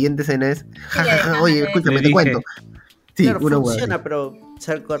la siguiente escena es, jajaja, oye, escúchame, Le te dije. cuento. Sí, Claro, una hueá funciona, así. pero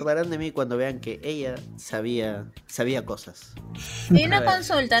se acordarán de mí cuando vean que ella sabía cosas. Hay una A ver,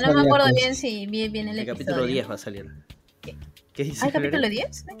 consulta, no me sabía acuerdo cosas. bien si bien el El episodio. capítulo 10 va a salir. ¿Qué dice? ¿Hay capítulo Gloria?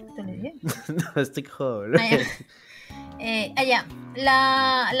 10? ¿No hay capítulo 10? No, estoy joven. Ya.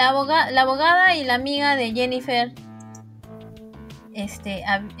 La abogada y la amiga de Jennifer,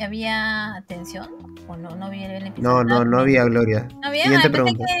 ¿había tensión? ¿O no vi el episodio? No había Gloria. ¿No había? Siguiente Pensé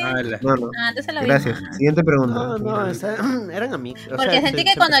pregunta. que... No. entonces lo vi Gracias. mal. Siguiente pregunta. Eran amigos. o Porque sea, sentí se-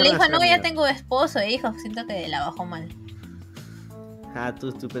 que se cuando le dijo, empezaron a no, hacer ya amigos. tengo esposo e hijos, siento que la bajó mal.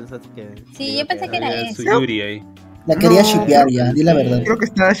 Tú pensaste que... Sí, yo pensé que era Había eso. su Yuri ahí. La quería No, shippear ya, di la verdad. Creo que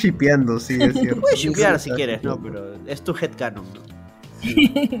estaba shipeando, sí, es cierto. Puedes Sí, shippear sí, si quieres, ¿no? Pero es tu headcanon, ¿no?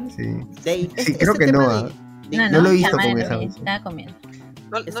 Sí. Sí, creo que tema no, No lo he visto jamás con lo esa vi, voz. estaba comiendo.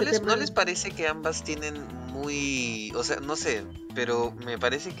 Ese tema- ¿No les parece que ambas tienen muy... O sea, no sé, pero me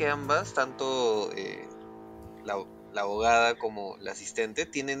parece que ambas, tanto la abogada como la asistente,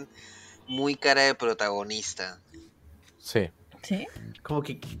 tienen muy cara de protagonista. Sí. ¿Sí? Como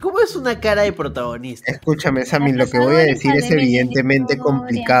que, ¿cómo es una cara de protagonista? Escúchame, Sammy, lo que voy a decir es evidentemente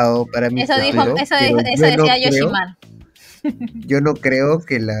complicado para mi Eso dijo, futuro, eso pero decía yo no creo- Yoshimar.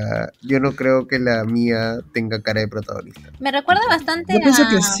 Yo no creo que la mía tenga cara de protagonista. Me recuerda bastante Yo pienso a...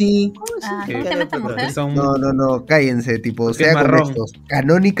 que sí. ¿Cómo es Ah, una ¿qué? ¿cómo se cara llama de esta mujer? Que protagonista? son... No, cállense, tipo, Porque es sea con marrón. estos.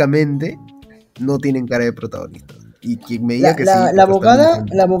 Canónicamente no tienen cara de protagonista. Y quien me diga La, que la- sí, la pues, está abogada,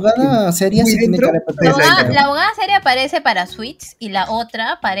 mintiendo. la abogada seria Muy sí tiene dentro, cara de La protagonista. Exacto. abogada, la abogada serie aparece para Suits y la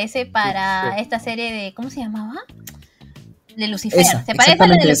otra aparece para Sí. esta serie de... ¿Cómo se llamaba? De Lucifer. Esa, Se parece a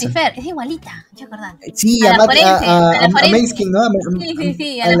la de exactamente esa. Lucifer. Es igualita, ¿te acordás? Sí, A a, la forense, a la a forense. Manskin, ¿no?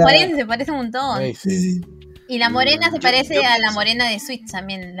 Sí, a la forense se parece un montón. Ay, Sí, sí. Y la morena se parece a la pienso- morena de Sweets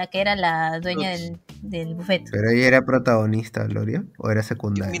también, la que era la dueña del buffet. Pero ella era protagonista, Gloria, o era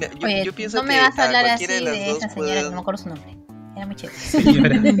secundaria. Mira, Oye, yo pienso no me que vas a hablar cualquiera así de las de dos esa señora que no me pueden... acuerdo su nombre. Era muy chévere.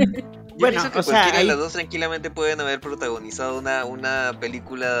 Señora. Yo Bueno, pienso que o sea, cualquiera de ahí- las dos tranquilamente pueden haber protagonizado una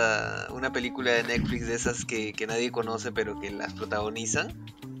película de Netflix de esas que nadie conoce pero que las protagonizan.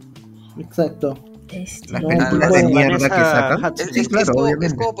 Exacto. Las No, películas no, de con mierda Vanessa que sacan. Hudgens. Sí, claro, Es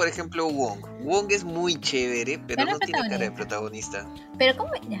obviamente. como por ejemplo Wong. Wong es muy chévere, pero Pero no tiene cara de protagonista. protagonista. Pero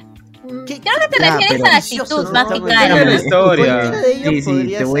 ¿cómo? Ya. ¿Qué- Creo que te Ya, refieres pero- a la Vicioso, actitud, ¿no? más que Estamos cara. en la historia. Cualquiera de ellos Sí, sí,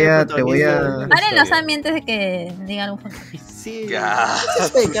 podría te voy ser a- protagonista. Paren los ambientes de que digan algo. Sí, Ya.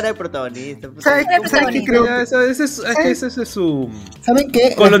 eso es de cara de protagonista. Pues, ¿Sabes Cara de qué protagonista. creo? Ya, ese es su ¿Saben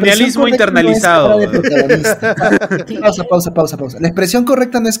qué? colonialismo La expresión correcta internalizado. no es cara de protagonista. Pausa. La expresión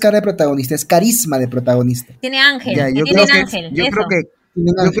correcta no es cara de protagonista, es carisma de protagonista. Tiene ángel, Ya, que yo tienen creo que, ángel. yo eso. creo que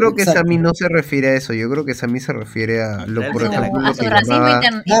Tienen Yo ángel, creo que exacto. Sammy no se refiere a eso, yo creo que Sammy se refiere a lo, por Realmente ejemplo, a lo A su que racismo llamaba...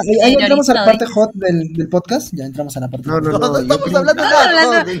 Ahí entramos a la parte interiorizado. hot del podcast. Ya entramos a la parte No, hot. no, No, no yo estamos creo- hablando No, nada,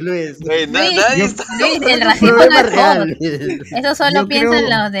 hablando- joder, Luis. Güey, Luis, nadie está... Luis, el Es un racismo no problema es hot. real. Eso solo Yo piensan creo-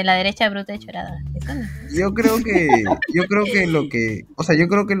 los de la derecha bruta y chorada. Eso no. Yo creo que lo que, o sea, yo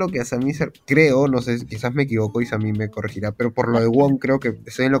creo que lo que a Sammy creo, no sé, quizás me equivoco y Sammy me corregirá, pero por lo de Wong creo que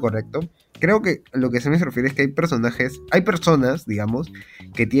estoy en lo correcto. Creo que lo que Sammy se refiere es que hay personas, digamos,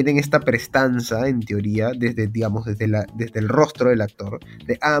 que tienen esta prestanza, en teoría, desde el rostro del actor,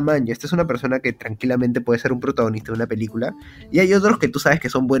 de, man, esta es una persona que tranquilamente puede ser un protagonista de una película, y hay otros que tú sabes que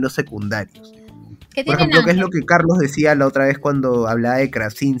son buenos secundarios. Que Por tienen ejemplo, que es ángel. lo que Carlos decía la otra vez cuando hablaba de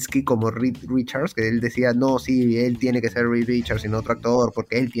Krasinski como Reed Richards, que él decía, no, sí, él tiene que ser Reed Richards y no otro actor,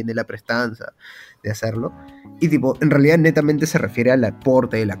 porque él tiene la prestanza de hacerlo. Y tipo, en realidad netamente se refiere al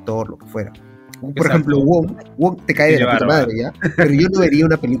aporte del actor, lo que fuera. Por Exacto. ejemplo, Wong te cae de Tiene la puta barba. madre, ¿ya? Pero yo no vería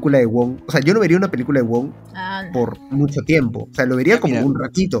una película de Wong, o sea, yo no vería una película de Wong Ah, no. por mucho tiempo. O sea, lo vería Ya, como mira. un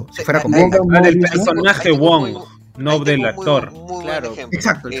ratito, si fuera Hay- como hay- Wong. del Ahí personaje tengo Wong, muy- no ahí del tengo actor. Muy Claro. buen ejemplo.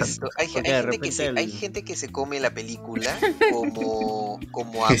 Exacto. Hay Porque de gente que repente hay gente que se come la película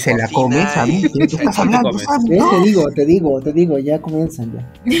como Que se la Aquafina come, Sammy. y ¿Qué estás Shakira. hablando, comes. Sammy? Te digo, ya comienzan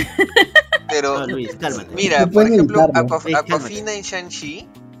ya. Pero No, Luis, cálmate. mira, No por pueden ejemplo, evitarlo. Aquafina en Shang-Chi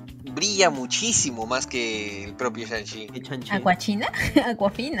brilla muchísimo más que el propio Shang-Chi. ¿Qué chanchi? ¿Acuachina?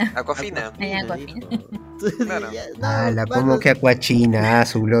 Acuafina. Aquafina. Ay, Aquafina. Claro. Ya, no, Ala, mano, como que Aquachina,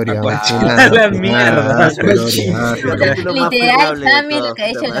 su gloria. Aquachina, la mierda. Su gloria, el capítulo más Literal, funable de Sammy lo todos, que ha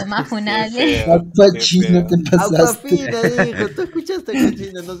hecho puta lo más Qué funable. feo, Aqua qué chino, feo. te pasaste. Aquafina, dijo. Tú escuchaste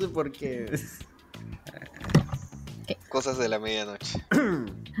Aquafina, no sé por qué. Cosas de la medianoche.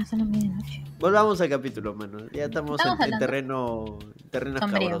 Ah, son las medianoche. Volvamos al capítulo, mano. Ya estamos Estamos en hablando. terreno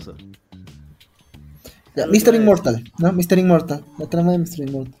Sombrío. escabroso. Ya, Algo que Mr. iba a Immortal, ¿no? Mr. Immortal. La trama de Mr.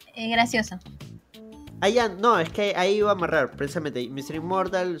 Immortal. Gracioso. Ah, ya, no, es que ahí iba a amarrar. Precisamente, Mr.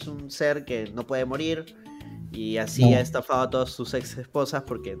 Immortal es un ser que no puede morir. Y así No. ha estafado a todas sus ex esposas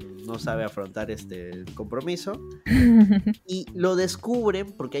porque no sabe afrontar el compromiso. Y lo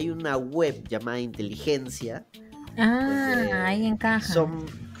descubren porque hay una web llamada Inteligencia. Porque Ahí encaja. Son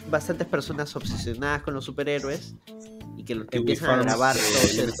bastantes personas obsesionadas con los superhéroes y que Kiwi empiezan a Farms grabar de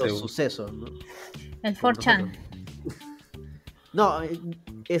todos estos MCU. sucesos, ¿no? El 4chan. No,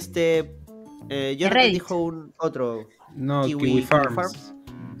 Jonathan Reddit. dijo otro No, Kiwi Farms.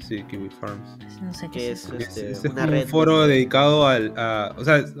 Sí, Kiwi Farms. No sé que qué es es. Es una como red un foro donde- dedicado o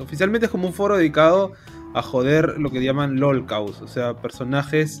sea, oficialmente es como un foro dedicado a joder lo que llaman lolcows, o sea,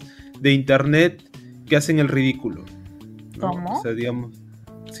 personajes de internet que hacen el ridículo, ¿no? ¿Cómo? O sea, digamos,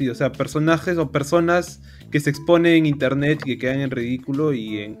 sí, o sea, personajes o personas que se exponen en internet y que quedan en ridículo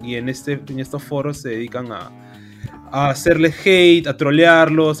y en estos foros se dedican a hacerles hate, a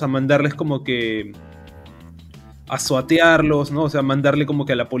trolearlos, a mandarles como que a suatearlos, ¿no? O sea, mandarle como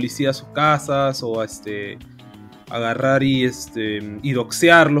que a la policía a sus casas o a agarrar y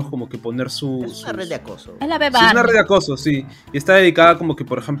doxearlos, como que poner Es una red de sus- acoso. Es la Sí, beba. es una red de acoso, sí. Y está dedicada como que,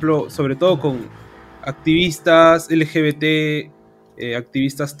 por ejemplo, sobre todo con activistas LGBT,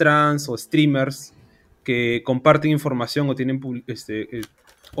 activistas trans o streamers que comparten información o tienen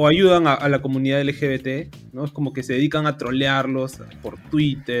o ayudan a la comunidad LGBT, ¿no? Es como que se dedican a trolearlos por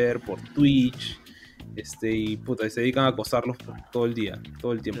Twitter, por Twitch, y puta, se dedican a acosarlos todo el día,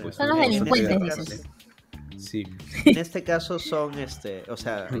 todo el tiempo. Son los Es una delincuentes, red de dices. Sí, En este caso son, o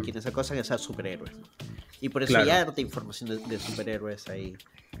sea, quienes acosan a superhéroes, ¿no? Y por eso Claro. hay harta información de superhéroes ahí.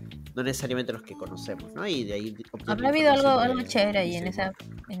 No necesariamente los que conocemos, ¿no? Y de ahí obtienen ¿Habrá habido algo, información algo de- chévere ahí en sí. esa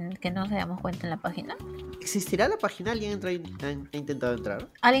que no nos damos cuenta en la página? ¿Existirá la página? ¿Alguien ha intentado entrar?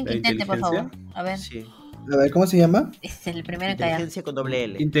 Alguien que ¿La intente, por favor. inteligencia? A ver. Sí. A ver, ¿cómo se llama? Es el primero en caer. Inteligencia con doble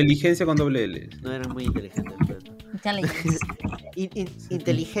L. Inteligencia con doble L. No eran muy inteligentes. Pero...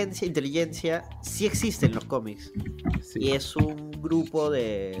 inteligencia sí existe en los cómics. Sí. Y es un grupo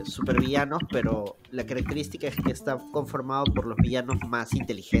de supervillanos, pero la característica es que está conformado por los villanos más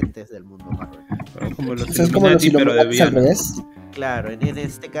inteligentes del mundo Marvel. Como los Eso es como los Illuminati, pero de Illuminati al villanos. revés. Claro, en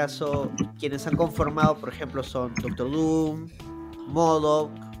este caso, quienes han conformado, por ejemplo, son Doctor Doom,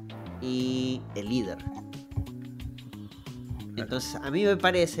 MODOK y el líder. Entonces, a mí me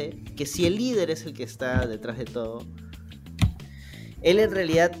parece que si el líder es el que está detrás de todo, él en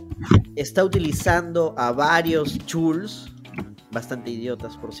realidad está utilizando a varios chuls, bastante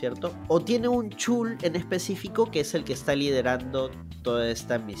idiotas por cierto, o tiene un chul en específico que es el que está liderando toda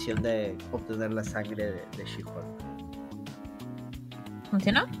esta misión de obtener la sangre de She-Hulk.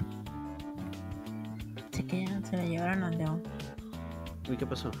 ¿Funcionó? Sí que ya se la llevaron al león. Uy, ¿qué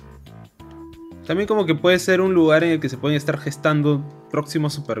pasó? También como que puede ser un lugar en el que se pueden estar gestando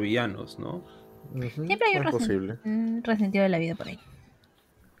próximos supervillanos, ¿no? Siempre hay Es posible. un resentido de la vida por ahí.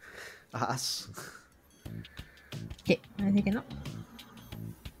 Ah, ¿Qué? ¿Me dice que no?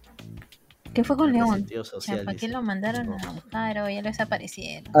 ¿Qué fue con León? resentido social, ¿Para qué dice. lo mandaron a buscar o ya lo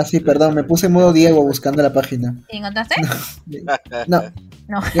desaparecieron? Ah, sí, perdón, me puse en modo Diego buscando la página. ¿Y encontraste? No,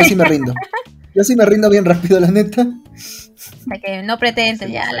 No. yo sí me rindo. Yo sí me rindo bien rápido, la neta. Hasta que no pretende,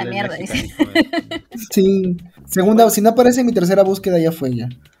 Se ya le la sale el mierda, dice. mexicano. Sí. Segunda, si no aparece en mi tercera búsqueda, ya fue ya.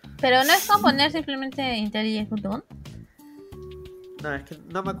 Pero no es como poner simplemente intelligence.com. No, es que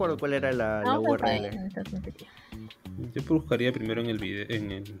no me acuerdo cuál era la No, pero URL. en esta tontería. Yo buscaría primero en el video,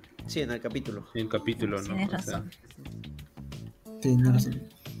 Sí, en el capítulo. en el capítulo, ¿no? Tienes O sea, razón. Sí, no lo sé.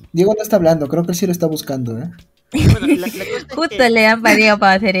 Diego no está hablando, creo que él sí lo está buscando, ¿eh? Bueno, la cosa es Justo que le han parido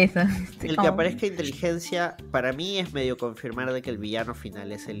para hacer eso. el que aparezca inteligencia, para mí es medio confirmar de que el villano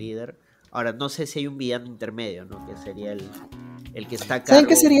final es el líder. Ahora, no sé si hay un villano intermedio, ¿no? Que sería el que está a cargo. ¿Saben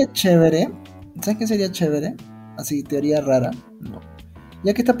qué sería chévere? ¿Saben qué sería chévere? Así, teoría rara. No.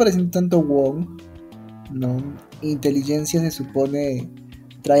 Ya que está apareciendo tanto Wong, ¿no? Inteligencia se supone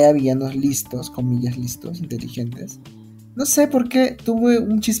trae a villanos listos, comillas listos, inteligentes. No sé por qué tuve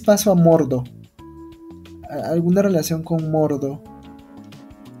un chispazo a Mordo. Alguna relación con Mordo.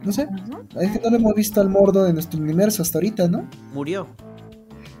 No sé. Es que no lo hemos visto al Mordo de nuestro universo hasta ahorita, ¿no? Murió.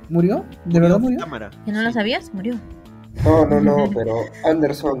 ¿Murió? ¿De verdad murió? Cámara. ¿Que no lo sabías? Murió. No, pero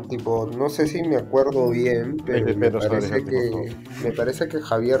Anderson, tipo, no sé si me acuerdo bien, pero me parece que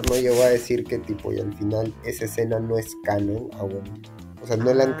Javier no llegó a decir que tipo, y al final esa escena no es canon aún. O sea,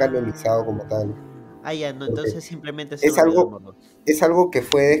 no la han canonizado como tal. Ah, ya, no, Porque entonces simplemente es me olvidó algo- Mordo. Es algo que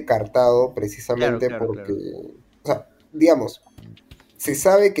fue descartado precisamente Claro, porque, o sea, digamos, se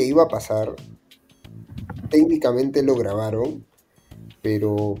sabe que iba a pasar, técnicamente lo grabaron,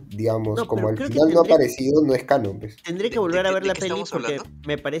 pero digamos, No, como pero al creo que final no ha tendría- aparecido, no es canon, pues. Tendré que volver a ver de la qué peli estamos porque hablando?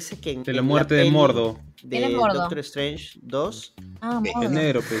 me parece que de la en muerte de peli Mordo. ¿Quién de es Mordo? Doctor Strange 2. Ah, Ok. Mordo. El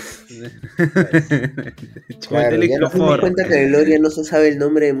negro, pues. Como Claro, el ya nos dimos Electrofor. cuenta que Gloria no se sabe el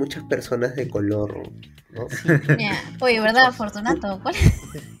nombre de muchas personas de color, ¿no? Mira, oye, ¿verdad, Fortunato? ¿Cuál es?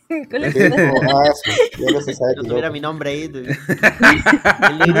 ¿Cuál es? Sí, ya no se sabe No tu tuviera nombre. mi nombre ahí.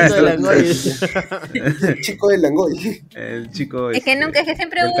 El negrito de Langoy. Chico de Langoy. El chico. Es que nunca, es que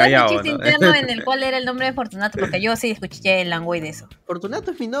siempre hubo Callao, ese chiste ¿no? interno en el cual era el nombre de Fortunato, porque yo sí escuché el Langoy de eso.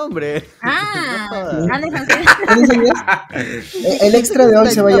 Fortunato es mi nombre. Ah, No jodas. Anderson, ¿No sabías? El extra de hoy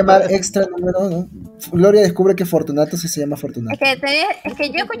se va a llamar extra número, ¿no? Gloria descubre que Fortunato sí se llama Fortunato. es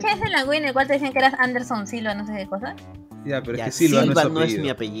que yo escuché ese Langoy en el cual te decían que eras Anderson Silva, no sé qué cosa. Ya, pero Ya, es que Silva Silva no es mi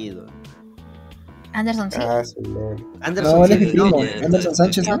apellido. apellido. Anderson, sí. Su madre. Anderson No, él sí es mi mi primo, nombre. Anderson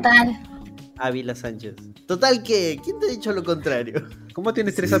Sánchez, ¿no? Total. Ávila Sánchez. Total que, ¿quién te ha dicho lo contrario? ¿Cómo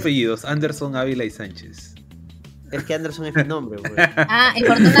tienes tres apellidos? Anderson, Ávila y Sánchez. Es que Anderson es mi nombre, güey. Ah, y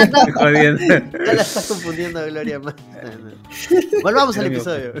Fortunato. Estoy jodiendo. Ya la estás confundiendo a Gloria más. No. Volvamos al Era mi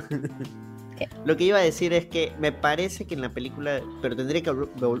episodio. ¿Qué? Lo que iba a decir es que me parece que en la película, pero tendría que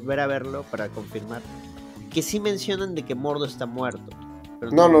volver a verlo para confirmar, que sí mencionan de que Mordo está muerto.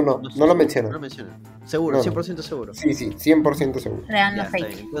 Pero No lo estoy- mencionan. No lo mencionan. Seguro, No. 100% seguro. Sí, 100% seguro. Real, Ya, no está fake.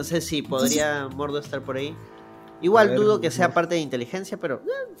 bien. Entonces sí, podría Mordo estar por ahí. Igual A ver, dudo que sea no. parte de inteligencia, pero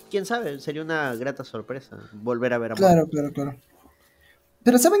quién sabe, sería una grata sorpresa volver a ver a Mordo. Claro.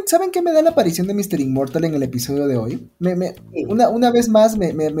 Pero ¿saben qué me da la aparición de Mr. Immortal en el episodio de hoy? Una vez más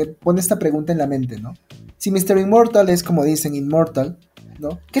me pone esta pregunta en la mente, ¿no? Si Mr. Immortal es, como dicen, Immortal,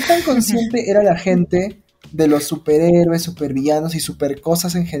 ¿no? ¿Qué tan consciente era la gente de los superhéroes, supervillanos y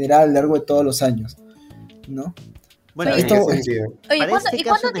supercosas en general a lo largo de todos los años? ¿No? Bueno, Oye, ¿En qué esto- sentido? Oye, Para ¿cuánto, este ¿y caso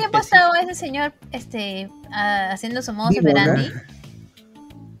cuánto en tiempo ha estado ese señor haciendo su modo Vivo, operandi?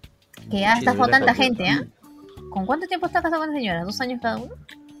 Que ha estafado Muchísimo. tanta gente, ¿ah? ¿Con cuánto tiempo está casado con la señora? ¿2 años cada uno?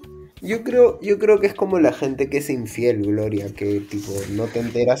 Yo creo que es como la gente que es infiel, Gloria, que tipo no te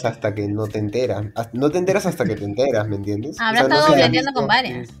enteras hasta que no te enteras. No te enteras hasta que te enteras, ¿me entiendes? Habrá O sea, no estado sé si has dobleteando con visto-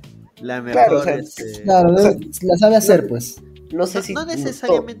 varias. La Claro, mejor, o sea, Claro, o sea, la sabe hacer, pues. no sé no, si no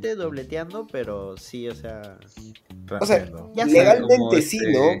necesariamente dobleteando, pero sí, o sea, o sea, Transgénero. ya legalmente como sí,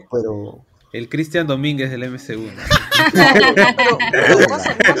 ¿no? Pero El Cristian Domínguez del MCU. ¿no? Pero más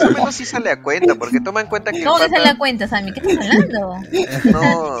o menos sí sale a cuenta, porque toma en cuenta que el ¿Cómo que se pata la cuenta, Sammy? ¿Qué estás hablando?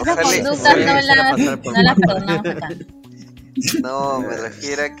 no Esas sale, conductas sale- no quisiera las, pasar por no las muerto. perdonamos acá. no, me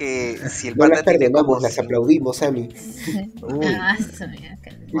refiero a que si el no las pata tiene como perdonamos, las aplaudimos, Sammy. Uy. Ah, su mierda.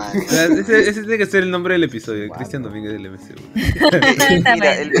 Man, O sea, ese tiene que ser el nombre del episodio, el Wow. Cristian Domínguez del MCU.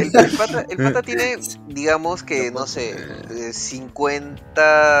 mira, el pata tiene, digamos que, no sé,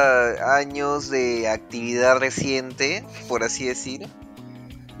 50 años de actividad reciente, por así decir,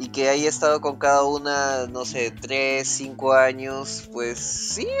 y que haya estado con cada una, no sé, 3, 5 años, pues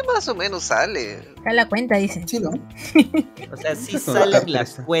sí, más o menos sale. Acá la cuenta, dice. Sí, ¿no? O sea, sí Eso salen no,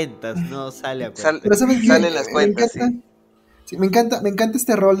 las pero- cuentas, no sale a Sal- cuenta. Pero ¿sabes qué? Salen las Me cuentas, encanta, sí, me encanta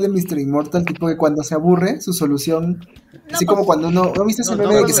este rol de Mr. Immortal, tipo que cuando se aburre, su solución, No, así pues, como cuando uno, ¿no viste ese No,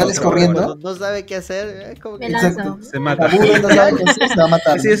 meme no de que cuando sales se aburre, corriendo? cuando no sabe qué hacer, es como me que lanzo. Exacto. Se Se mata. aburre, no sabe qué hacer, se va a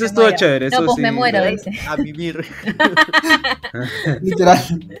matar. Sí, eso Me estuvo muero. chévere. No, Eso pues sí. me muero, dice. a vivir. Literal,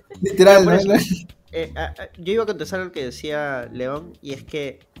 literal, Pero por ¿no? yo iba a contestar lo que decía León, y es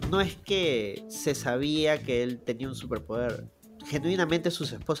que no es que se sabía que él tenía un superpoder. Genuinamente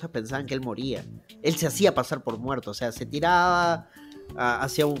sus esposas pensaban que él moría. Él se hacía pasar por muerto, o sea, se tiraba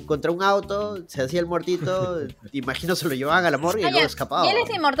contra un auto, se hacía el muertito, imagino se lo llevaban a la morgue y Ah, luego ya. escapaba. Y él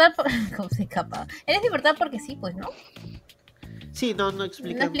es inmortal por... ¿Cómo se escapaba? Él es inmortal porque sí, pues, ¿no? Sí, no No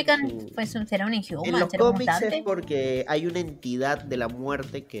explican. explican, su- pues, será un En inhuman, los será un cómics es mutante. porque hay una entidad de la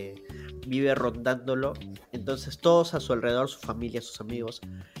muerte que vive rondándolo. Entonces todos a su alrededor, su familia, sus amigos,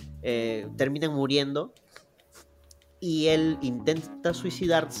 terminan muriendo. Y él intenta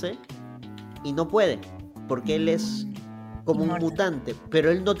suicidarse y no puede. Porque él es como un Inmortal. mutante.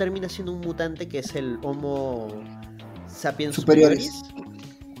 Pero él no termina siendo un mutante que es el Homo sapiens Superiores. superiores.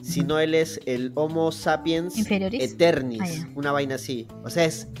 Sino él es el Homo sapiens ¿Inferioris? eternis, Ah, ya. una vaina así. O sea,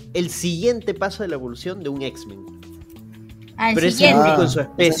 es el siguiente paso de la evolución de un X-Men. Ah, el Pero es el siguiente. único en su o sea,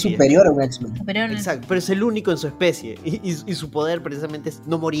 especie. es superior a un X-Men. Superior en el- Exacto, pero es el único en su especie. Y su poder precisamente es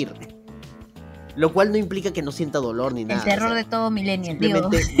no morir. Lo cual no implica que no sienta dolor ni El nada. terror o sea, de todo millennial, digo.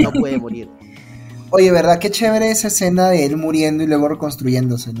 simplemente no puede morir. Oye, ¿verdad? Qué chévere esa escena de él muriendo y luego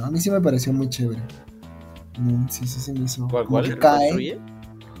reconstruyéndose, ¿no? A mí sí me pareció muy chévere. Sí, se me hizo. ¿Cuál, Como cuál? que ¿Se cae. reconstruye?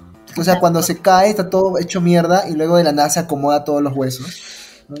 O sea, cuando se cae está todo hecho mierda y luego de la nada se acomoda todos los huesos,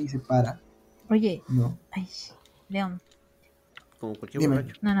 ¿no? Y se para, Oye, ¿no? ay, León. Como cualquier Dime.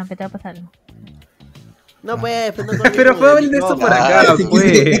 borracho. No, te va a pasar algo. No, pues, no Pero fue el de esto para acá,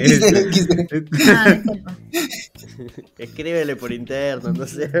 pues. Ah, disculpa. Escríbele por interno, no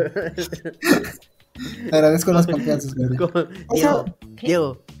sé. Te agradezco las confianzas, Gabriel. Como, ¿Qué?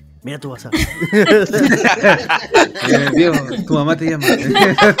 Diego, mira tu WhatsApp. Diego, tu mamá te llama.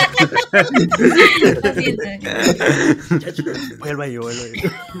 Lo siento. Muchacho, voy al baño, voy al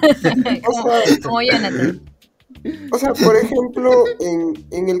baño. Como Jonathan. O sea, por ejemplo,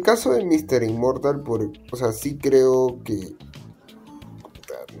 en el caso de Mr. Immortal, o sea, sí creo que,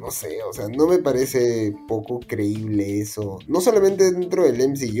 no sé, o sea, no me parece poco creíble eso. No solamente dentro del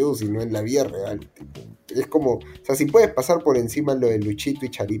MCU, sino en la vida real. Tipo, es como, o sea, si puedes pasar por encima lo de Luchito y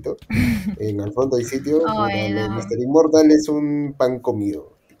Charito, en Al fondo hay sitio, Ay, puta, lo de no. Mr. Immortal es un pan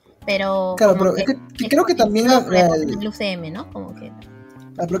comido. Pero. Claro, como pero es que creo que también el UCM, ¿no? Como que.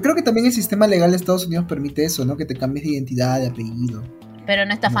 pero creo que también el sistema legal de Estados Unidos permite eso, ¿no? Que te cambies de identidad, de apellido. Pero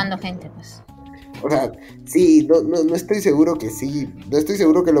no estafando gente, pues. O sea, sí, no estoy seguro que sí, no estoy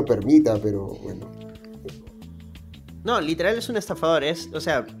seguro que lo permita, pero bueno. No, literal es un estafador. O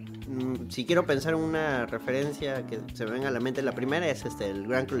sea, si quiero pensar en una referencia que se me venga a la mente, la primera es el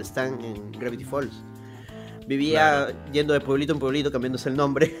Gran Cruel Stan en Gravity Falls. Vivía yendo de pueblito en pueblito, cambiándose el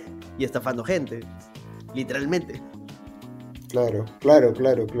nombre y estafando gente. Literalmente. Claro.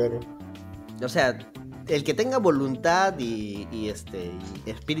 O sea, el que tenga voluntad y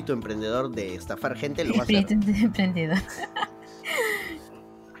espíritu emprendedor de estafar gente lo va a hacer. Espíritu de emprendedor.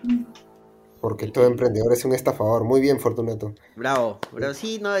 Porque todo emprendedor es un estafador. Muy bien, Fortunato. Bravo, bravo.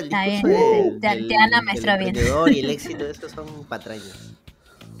 Sí, no, el Está discurso bien. del Te dan la maestra bien. emprendedor y el éxito, esos son patrañas.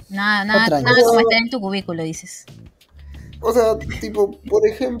 Nada Patrañas. como estar en tu cubículo, dices. O sea, tipo, por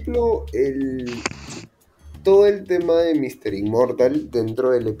ejemplo, gustó el tema de Mr. Immortal dentro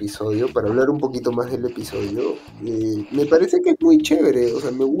del episodio, para hablar un poquito más del episodio. Me parece que es muy chévere, o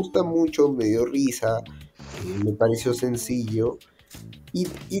sea, me gusta mucho, me dio risa, me pareció sencillo.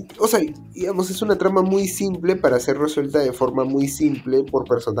 O sea, digamos, es una trama muy simple para ser resuelta de forma muy simple por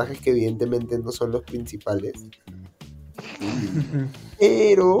personajes que evidentemente no son los principales.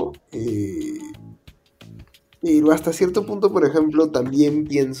 Pero, pero hasta cierto punto, por ejemplo, también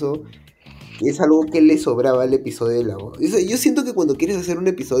pienso que es algo que le sobraba al episodio de la boda. O sea, yo siento que cuando quieres hacer un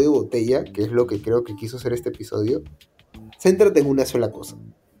episodio botella, que es lo que creo que quiso hacer este episodio, céntrate en una sola cosa.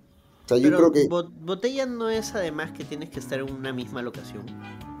 O sea, yo Pero creo que... botella no es además que tienes que estar en una misma locación.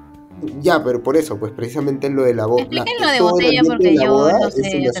 Ya, pero por eso, pues precisamente en lo de la boda. Expliquen lo de botella porque yo no sé es una a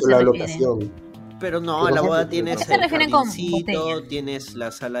qué se sola refieren. locación. Pero no, Por la boda ejemplo, tienes ¿a qué se el refieren con jardincito, botella? tienes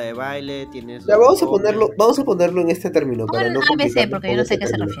la sala de baile, tienes... Ya, los vamos a ponerlo en este término para Un no ABC complicarnos porque con yo no sé a este qué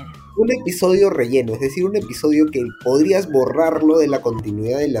se término. refiere. Un episodio relleno, es decir, un episodio que podrías borrarlo de la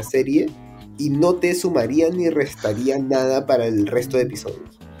continuidad de la serie y no te sumaría ni restaría nada para el resto de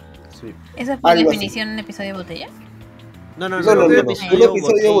episodios. Sí. ¿Eso es por Algo definición un episodio de botella? No, No, un un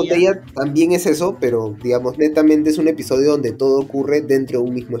episodio botella también es eso, pero digamos, netamente es un episodio donde todo ocurre dentro de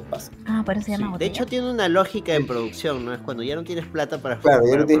un mismo espacio. Ah, por eso se llama De botella. hecho tiene una lógica en producción, ¿no? Es cuando ya no tienes plata para, Claro, ya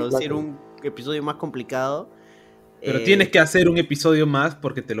para no tienes producir plata. un episodio más complicado. Pero tienes que hacer un episodio más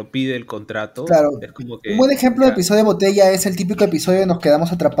porque te lo pide el contrato. Claro. Es como que, Un buen ejemplo de ya. episodio de botella es el típico episodio de nos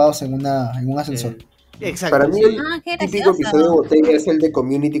quedamos atrapados en un ascensor. Exacto. Para mí sí. el Qué típico gracioso. episodio de botella es el de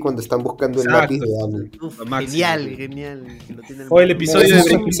Community cuando están buscando el lápiz Exacto. de Amy. Uf, Lo máximo, genial, sí. genial. Que lo tiene O el episodio de Hermoso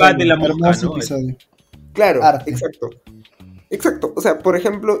Breaking Bad de la episodio, monja, hermoso ¿no? episodio. Claro, Arte. exacto. Exacto, o sea, por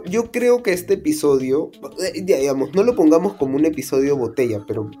ejemplo, yo creo que este episodio, ya digamos, no lo pongamos como un episodio botella,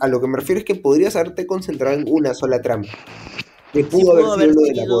 pero a lo que me refiero es que podrías haberte concentrado en una sola trama. Que Sí pudo haber pudo sido haber lo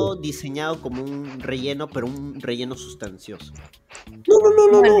de la sido boda. diseñado como un relleno, pero un relleno sustancioso.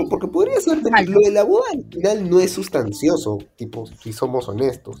 No, porque podría ser Alto. lo de la boda al final no es sustancioso, tipo, si somos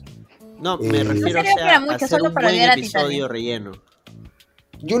honestos. No, me refiero No sería para a mucho, hacer solo un para buen olvidar a episodio Titania. relleno.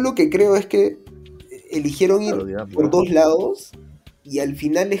 Yo lo que creo es que eligieron ir Parodiarlo. por dos lados y al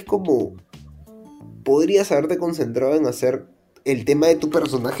final es como podrías haberte concentrado en hacer el tema de tu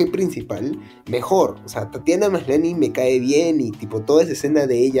personaje principal mejor. O sea, Tatiana Maslany me cae bien y tipo toda esa escena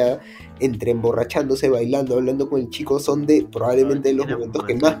de ella entre emborrachándose, bailando, hablando con el chico son de probablemente de los Era momentos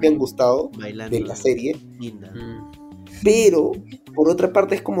que más más me han gustado bailando. de la serie. Linda. Pero, por otra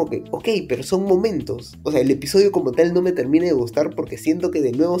parte, es como que, ok, pero son momentos. O sea, el episodio como tal no me termina de gustar porque siento que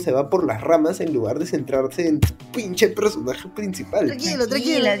de nuevo se va por las ramas en lugar de centrarse en tu pinche personaje principal. Tranquilo.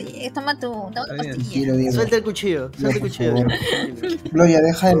 Diego, toma tu Está bien. pastilla. Tranquilo, Diego. Suelta el cuchillo, Diego, suelta el por cuchillo. favor. Gloria,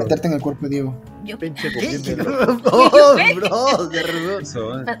 deja de meterte en el cuerpo de Diego. Yo- Pinche ¿Qué? comiendo ¿Qué? loco. Oh, bro,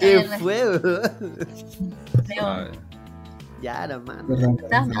 Eso, ¿eh? ¿qué fue, bro? Diego, A ver. Ya, la mano. Perdón.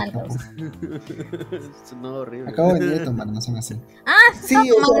 Estás mal, perdón. Sonó horrible. Acabo de venir de tomar, no son así. ¿se Sí, está o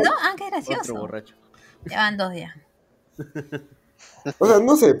sea, tomando? Qué Otro gracioso. borracho. Ya van 2 días. O sea,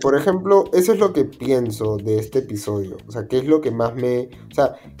 no sé, por ejemplo, eso es lo que pienso de este episodio. O sea, qué es lo que más me... O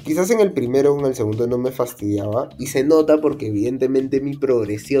sea, quizás en el primero o en el segundo no me fastidiaba. Y se nota porque evidentemente mi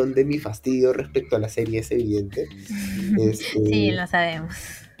progresión de mi fastidio respecto a la serie es evidente. Sí, lo sabemos.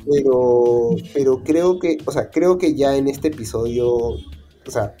 Pero creo que, o sea, creo que ya en este episodio, o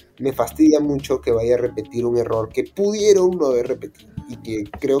sea, me fastidia mucho que vaya a repetir un error que pudieron no haber repetido. Y que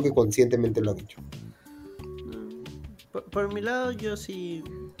creo que conscientemente lo han hecho. Por mi lado, yo sí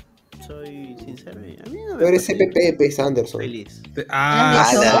soy sincero. A mí no me Pero eres parece CPP, P. Sanderson. feliz. Ah,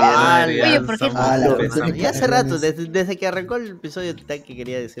 la mierda. Oye, ¿por qué? Y hace rato, desde que arrancó el episodio, tal que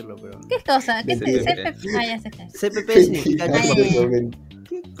quería decirlo, pero. ¿Qué cosa? ¿Qué te CPP. dice? Ya sé qué. CPP significa Ay, ay, ay. Anderson,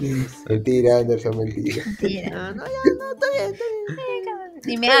 mentira, Anderson, mentira. Mentira. No, está bien.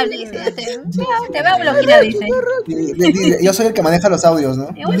 Ni me hables, dice. Te veo bloquear, dice. Yo soy el que maneja los audios, ¿no?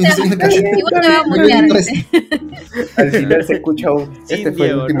 Igual Yo soy el que- te veo mutear, dice. Al final se escucha un... Sí, Este fue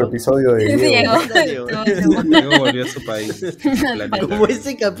el Diego, último ¿no? episodio de Diego. Diego. Luego volvió a su país. planeta. Como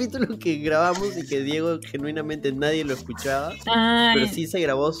ese capítulo que grabamos y que Diego genuinamente nadie lo escuchaba, pero Ay, sí se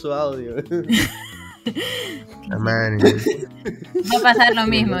grabó su audio. Ah, man. va a pasar lo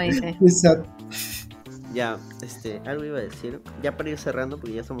mismo, dice. Exacto. Ya, algo iba a decir. Ya para ir cerrando,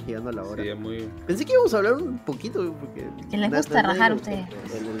 porque ya estamos llegando a la hora. Sí, es muy... Pensé que íbamos a hablar un poquito, porque... Que les gusta rajar a le gusta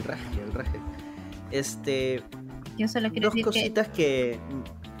ustedes. El raje. Yo solo quiero Dos decir que. cositas que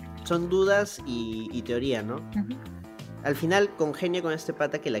son dudas y teoría, ¿no? Ujú. Al final congenia con este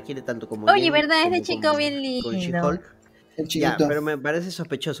pata que la quiere tanto como Oye, Jen ¿verdad? Es de como chico con- bien con lindo. She-Hulk. El Ya, chiquito. pero me parece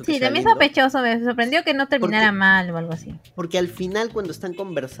sospechoso que Sí, sea también lindo, sospechoso, me sorprendió que no terminara Porque- mal o algo así. porque al final cuando están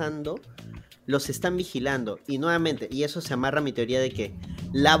conversando los están vigilando. Y nuevamente, y eso se amarra a mi teoría de que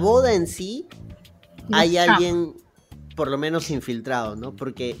la boda en sí hay alguien por lo menos infiltrado, ¿no?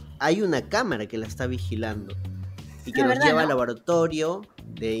 Porque hay una cámara que la está vigilando y que los lleva al laboratorio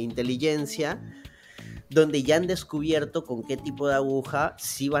de inteligencia, donde ya han descubierto con qué tipo de aguja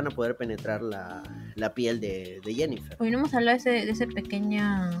sí van a poder penetrar la piel de Jennifer. Hoy no hemos hablado de esos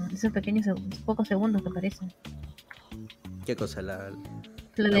pequeños pocos segundos que parecen. ¿Qué cosa?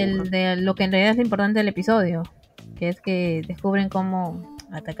 De lo que en realidad es lo importante del episodio, que es que descubren cómo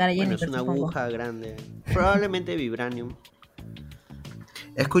atacar a Jennifer. Es una aguja grande, probablemente vibranium.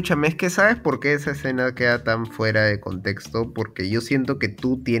 Escúchame, es que ¿sabes por qué esa escena queda tan fuera de contexto? Porque yo siento que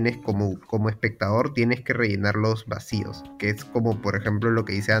tú tienes como espectador tienes que rellenar los vacíos, que es como por ejemplo lo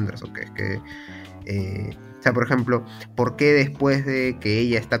que dice Anderson, que es que o sea, por ejemplo, ¿por qué después de que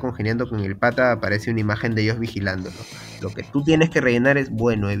ella está congeniando con el pata aparece una imagen de ellos vigilándolo? Lo que tú tienes que rellenar es,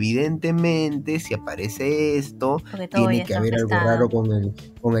 bueno, evidentemente si aparece esto, tiene que haber algo raro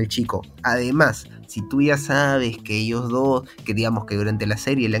con el chico. Además, si tú ya sabes que ellos dos, que digamos que durante la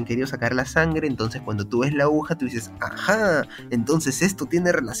serie le han querido sacar la sangre, entonces cuando tú ves la aguja tú dices, ajá, entonces esto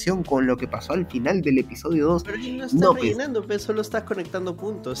tiene relación con lo que pasó al final del episodio 2. Pero no estás rellenando, pues solo estás conectando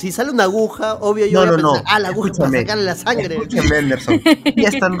puntos. Si sale una aguja, obvio yo voy a pensar, la aguja para sacarle la sangre. Escúchame, Anderson, ya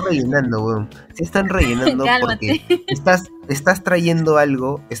están rellenando, weón. Se están rellenando porque estás trayendo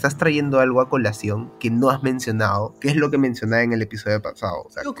algo a colación que no has mencionado, que es lo que mencionaba en el episodio pasado. O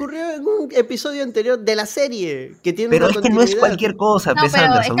sea, ocurrió en un episodio anterior de la serie, que tiene pero una es que no es cualquier cosa, no, pues, pero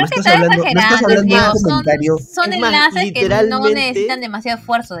Anderson. No estás hablando de un comentario. Son enlaces que no necesitan demasiado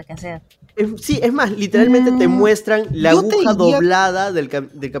esfuerzo de que hacer. Sí, es más, literalmente te muestran la aguja doblada del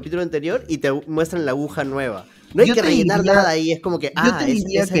capítulo anterior y te muestran la aguja nueva. No hay que rellenar nada ahí, es como que, yo te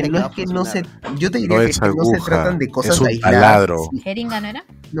diría que no es que no se, yo te diría que no se tratan de cosas es un aisladas. Taladro. ¿Jeringa no era?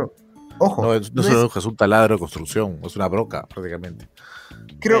 No, ojo. No es una aguja, es un taladro de construcción, es una broca prácticamente.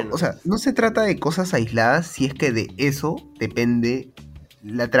 Creo, o sea, no se trata de cosas aisladas si es que de eso depende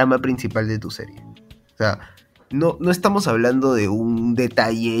la trama principal de tu serie. O sea, no estamos hablando de un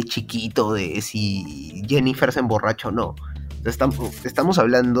detalle chiquito de si Jennifer se emborracha o no. Estamos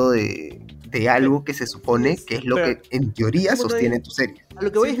hablando de algo que se supone que es lo que en teoría sostiene tu serie. A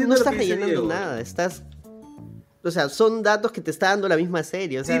lo que voy es que no estás rellenando nada, o sea, son datos que te está dando la misma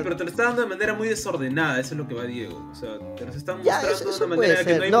serie. O sea, sí, pero te lo está dando de manera muy desordenada, eso es lo que va Diego. O sea, te los están mostrando de una manera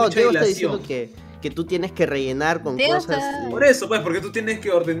que no hay mucha Diego hilación. Está diciendo que tú tienes que rellenar con cosas. Por eso, pues, porque tú tienes que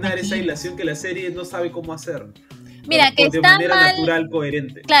ordenar esa hilación que la serie no sabe cómo hacer. Mira, que de está manera mal, natural,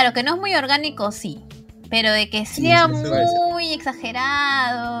 coherente. Claro, que no es muy orgánico, sí. Pero de que sea muy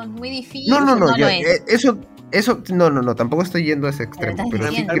exagerado, muy difícil, no lo es. Eso, no, tampoco estoy yendo a ese extremo.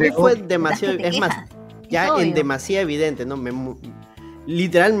 Pero sí a mí fue demasiado, es más, ya en demasiado evidente, ¿no?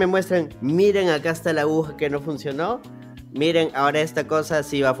 Literal me muestran, miren, acá está la aguja que no funcionó, miren, ahora esta cosa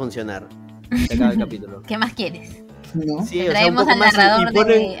sí va a funcionar. Se acaba el capítulo. ¿Qué más quieres? ¿No? Sí, traemos al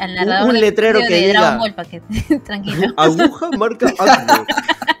narrador, un letrero que de diga Dragon Ball para que tranquilo. Aguja marca Acme.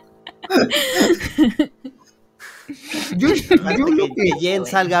 yo que Jen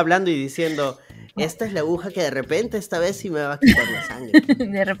salga hablando y diciendo, esta es la aguja que de repente esta vez sí me va a quitar la sangre.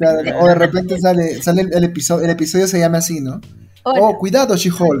 De repente. Claro, o de repente sale el episodio se llama así, ¿no? Hola. Oh, cuidado,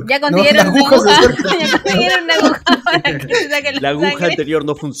 She-Hulk. Ya consiguieron una aguja. Ya consiguieron una aguja para que se saque la aguja sangre. Anterior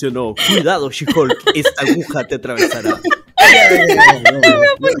no funcionó. Cuidado, She-Hulk, esta aguja te atravesará.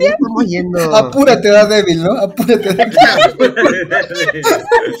 Ya estamos yendo. Apúrate, Daredevil, ¿no? Apúrate, Daredevil.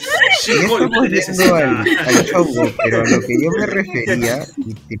 Ya estamos yendo al chongo, pero a lo que yo me refería.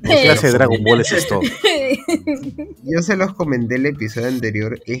 ¿Qué clase de Dragon Ball es esto? Yo se los comenté el episodio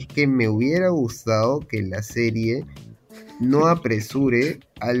anterior. Es que me hubiera gustado que la serie no apresure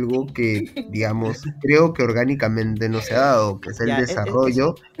algo que, digamos, creo que orgánicamente no se ha dado, que es el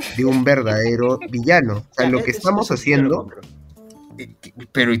desarrollo de un verdadero villano. O sea, lo que estamos haciendo,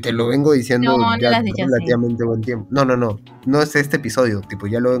 pero y te lo vengo diciendo relativamente buen tiempo. No es este episodio, tipo,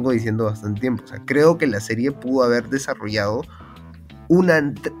 ya lo vengo diciendo bastante tiempo. O sea, creo que la serie pudo haber desarrollado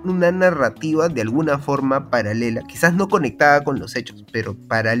una narrativa de alguna forma paralela, quizás no conectada con los hechos, pero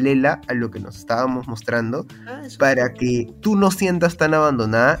paralela a lo que nos estábamos mostrando, para que tú no sientas tan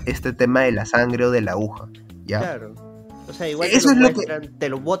abandonada este tema de la sangre o de la aguja, ¿ya? Claro. O sea, igual eso te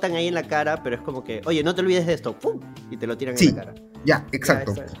lo botan ahí en la cara, pero es como que, oye, no te olvides de esto, ¡pum! Y te lo tiran en la cara. Ya,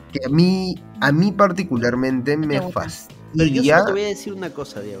 exacto. Que a mí particularmente me fastidia. Pero yo solo te voy a decir una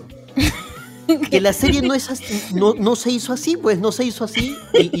cosa, Diego. Que la serie no es así, no se hizo así, pues no se hizo así.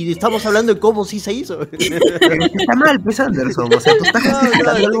 Y estamos hablando de cómo sí se hizo. Pero está mal, pues, Anderson. O sea, tú estás No,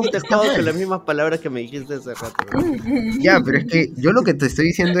 algo yo que te está juego mal. con las mismas palabras que me dijiste hace rato. Ya, pero es que yo lo que te estoy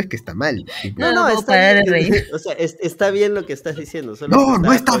diciendo es que está mal. Tipo, No puedo está parar de bien. reír. O sea, está bien lo que estás diciendo. Solo que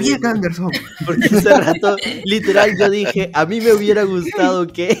no estaba está bien, jodiendo. Anderson. Porque hace rato, literal, yo dije, a mí me hubiera gustado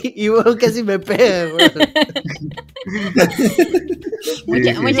que... Y bueno, casi me pega, weón.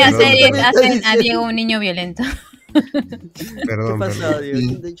 Muchas perdón, series perdón. hacen a Diego un niño violento. ¿Qué Perdón, pasó, perdón. Diego?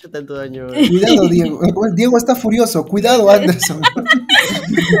 ¿Quién te ha hecho tanto daño? Weón? Cuidado, Diego. Diego está furioso. Cuidado, Anderson.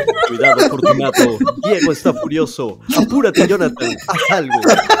 Cuidado, Fortunato. Diego está furioso. Apúrate, Jonathan. Haz algo.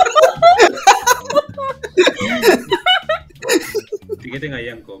 Etiqueten a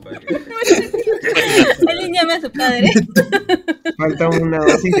Yanko, padre. Él llama a su padre. Falta una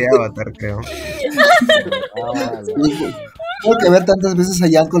dosis de Avatar, creo. Tengo que ver tantas veces a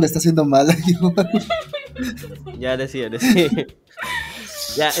Yanko le está haciendo mal. Ya, ahora sí.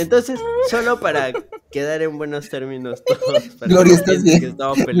 Ya, entonces, solo para quedar en buenos términos todos. Para Gloria, que ¿estás piensen bien? que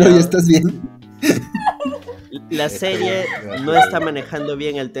estamos Gloria, peleados. ¿estás bien? La serie no está manejando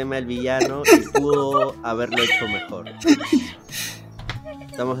bien el tema del villano y pudo haberlo hecho mejor.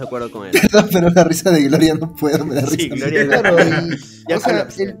 Estamos de acuerdo con él. Perdón, pero la risa de Gloria no puedo, me da Sí, risa. Gloria. Claro, Ya o sea,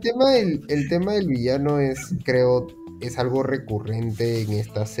 colapsó. el tema del villano creo, es algo recurrente en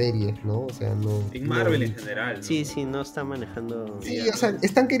estas series, ¿no? O sea, no... En Marvel no- en general, ¿no? Sí, no está manejando. Sí, o sea,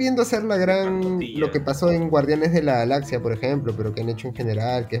 están queriendo hacer lo que pasó en Guardianes de la Galaxia, por ejemplo, pero que han hecho en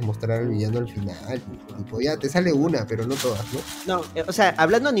general, que es mostrar al villano al final. Tipo, ya te sale una, pero no todas, ¿no? No, o sea,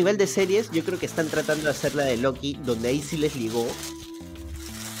 hablando a nivel de series, yo creo que están tratando de hacer la de Loki, donde ahí sí les ligó.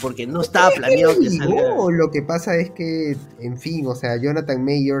 Porque no estaba planeado que salga. No, lo que pasa es que, en fin, o sea, Jonathan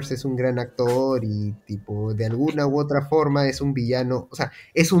Majors es un gran actor y, tipo, de alguna u otra forma es un villano, o sea,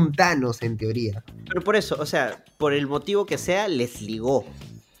 es un Thanos en teoría. Pero por eso, o sea, por el motivo que sea, les ligó.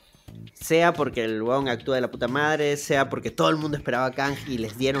 Sea porque el weón actúa de la puta madre, sea porque todo el mundo esperaba a Kang y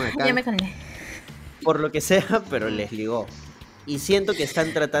les dieron a Ya me Kang. calmé. Por lo que sea, pero les ligó. Y siento que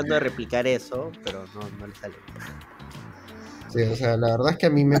están tratando de replicar eso, pero no les sale. Sí, o sea, la verdad es que a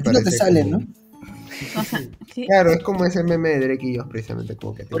mí me A ti no parece te sale, como- ¿no? O sea, ¿qué? Claro, es como ese meme de Drake y Josh, precisamente,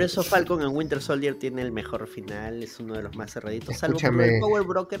 como que... Por eso Falcon en Winter Soldier tiene el mejor final, es uno de los más cerraditos, salvo por Escúchame. el Power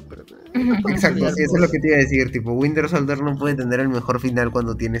Broker, pero... Exacto, sí, eso es lo que te iba a decir, tipo, Winter Soldier no puede tener el mejor final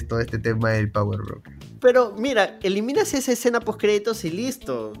cuando tienes todo este tema del Power Broker. Pero mira, eliminas esa escena post créditos y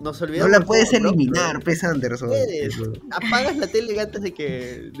listo. Nos No olvidamos. la del puedes Power Broker. eliminar, Pes Anderson. Puedes. Tipo, Apagas la tele antes de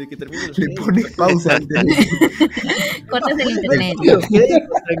que termine el le pones pausa antes de... Cortas el internet. Los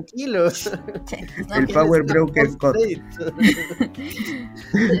créditos, tranquilos. Che, no, El Power Broker Cut.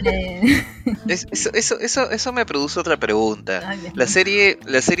 Eso me produce otra pregunta. Ay, Dios La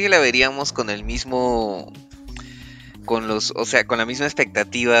mío. serie la veríamos con el mismo, o sea, con la misma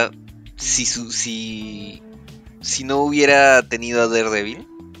expectativa si no hubiera tenido a Daredevil.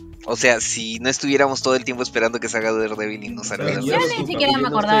 O sea, si no estuviéramos todo el tiempo esperando que salga Daredevil y no salga Yo Daredevil. ni siquiera me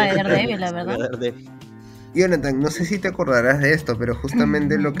acordaba de Daredevil, la verdad. Jonathan, no sé si te acordarás de esto, pero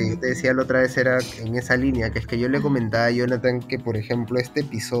justamente lo que yo te decía la otra vez era en esa línea, que es que yo le comentaba a Jonathan que, por ejemplo, este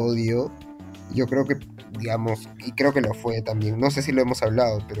episodio, yo creo que, digamos, y creo que lo fue también, no sé si lo hemos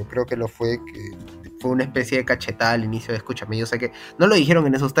hablado, pero creo que lo fue, que fue una especie de cachetada al inicio de escúchame, yo sé que, no lo dijeron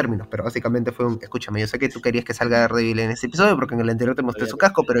en esos términos, pero básicamente fue un, escúchame, yo sé que tú querías que salga Daredevil en este episodio, porque en el anterior te mostré su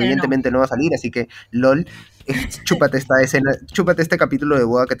casco, pero Pero evidentemente no va a salir, así que, lol, chúpate esta escena, chúpate este capítulo de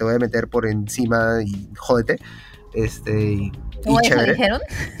boda que te voy a meter por encima y jódete, y ¿Eso chévere, dijeron?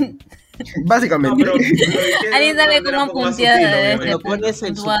 básicamente. Alguien sabe cómo funciona Lo pones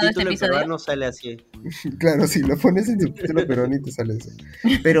en puntuado este subtítulo en episodio. peruano, sale así. Claro, si lo pones en subtítulo peruano y te sale eso.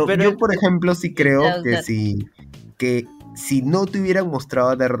 Pero yo, por ejemplo, sí creo que si no te hubieran mostrado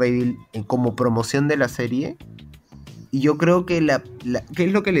a Daredevil como promoción de la serie, y yo creo que que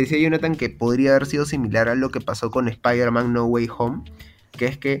es lo que le decía a Jonathan, que podría haber sido similar a lo que pasó con Spider-Man No Way Home, que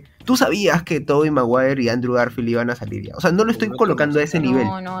es que tú sabías que Tobey Maguire y Andrew Garfield iban a salir ya. O sea, no lo estoy No te colocando a ese No, nivel.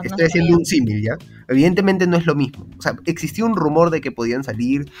 no Estoy haciendo sabía. un símil, ¿ya? Evidentemente no es lo mismo. O sea, existía un rumor de que podían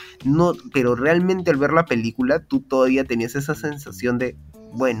salir, no, pero realmente al ver la película, tú todavía tenías esa sensación de,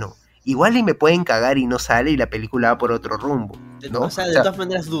 bueno, igual y me pueden cagar y no sale y la película va por otro rumbo, ¿no? O sea, de todas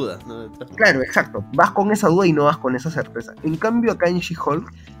maneras dudas, ¿no? De todas maneras. Claro, exacto. Vas con esa duda y no vas con esa certeza. En cambio, acá en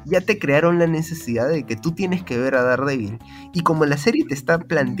She-Hulk ya te crearon la necesidad de que tú tienes que ver a Daredevil. Y como la serie te está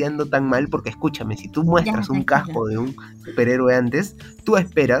planteando tan mal, porque escúchame, si tú muestras Ya, un tranquila. casco de un superhéroe antes, tú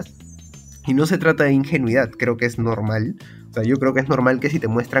esperas, y no se trata de ingenuidad, creo que es normal. O sea, yo creo que es normal que si te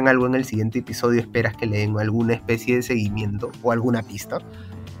muestran algo en el siguiente episodio, esperas que le den alguna especie de seguimiento o alguna pista.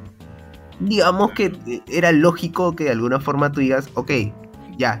 digamos que era lógico que de alguna forma tú digas, ok,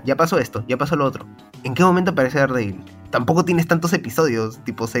 ya pasó esto, ya pasó lo otro. ¿En qué momento aparece Daredevil? Tampoco tienes tantos episodios,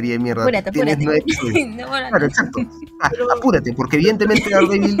 tipo serie de mierda. Tienes 9 episodios. No, bueno, Claro, exacto. Apúrate, porque evidentemente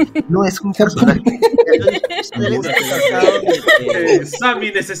Daredevil no es un personaje.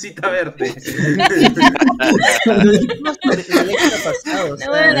 Sammy necesita verte. no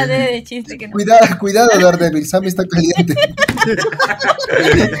voy a hablar de chiste que no. Cuidado, Daredevil, Sammy está caliente.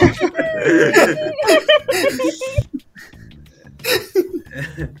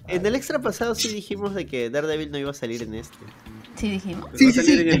 En el extra pasado sí dijimos de que Daredevil no iba a salir en este. Sí, dijimos. Va a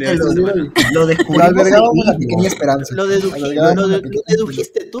salir en el de esta semana. Lo Lo descubrimos albergábamos ahí una mismo. pequeña esperanza. Lo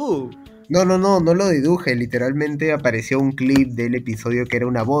dedujiste tú. No lo deduje. Literalmente apareció un clip del episodio que era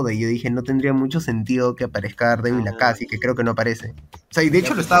una boda. Y yo dije, no tendría mucho sentido que aparezca Daredevil acá, así que creo que no aparece. O sea, y de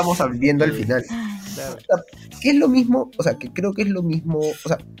hecho lo estábamos viendo al final. Claro. Que es lo mismo, o sea, que creo que es lo mismo, o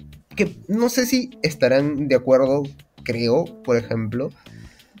sea, que no sé si estarán de acuerdo, creo, por ejemplo,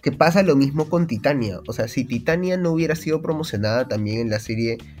 que pasa lo mismo con Titania. O sea, si Titania no hubiera sido promocionada también en la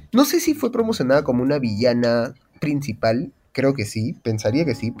serie, no sé si fue promocionada como una villana principal, creo que sí, pensaría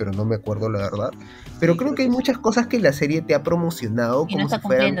que sí, pero no me acuerdo la verdad. Pero creo que hay muchas cosas que la serie te ha promocionado Y no como está si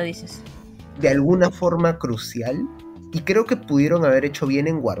fueran cumpliendo, dices. de alguna forma crucial, y creo que pudieron haber hecho bien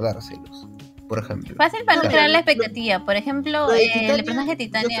en guardárselos, por ejemplo. Fácil para no Claro. crear la expectativa. Por ejemplo, Lo de Titania, el personaje de yo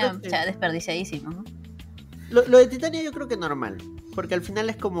Titania, creo que- o sea, desperdiciadísimo, ¿no? Lo de Titania yo creo que normal. Porque al final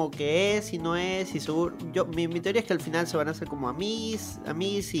es como que es y no es. Y seguro. Mi teoría es que al final se van a hacer como amigos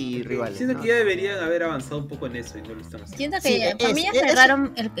y rivales. Siento ¿no? que ya deberían haber avanzado un poco en eso y no lo están haciendo. Siento que Sí, para mí ya es-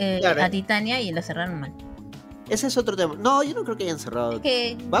 cerraron claro. a Titania y lo cerraron mal. Ese es otro tema. No, yo no creo que hayan cerrado.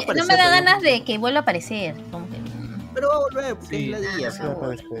 Que Va a no aparecer, me da pero- ganas de que vuelva a aparecer. Como que, Pero va a volver porque Sí. es la día. Ah,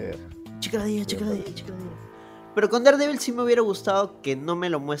 pero- Chicadilla. Pero con Daredevil sí me hubiera gustado que no me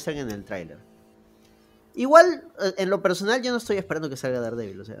lo muestren en el tráiler. Igual, en lo personal, yo no estoy esperando que salga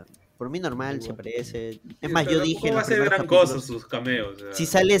Daredevil. O sea, por mí normal, se aparece. Es más, Pero yo dije. tampoco en va a los ser primeros gran capítulos, cosa sus cameos. O sea. si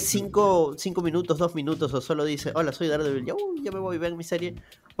sale 5 minutos, 2 minutos, o solo dice, hola, soy Daredevil, ya me voy a ver mi serie.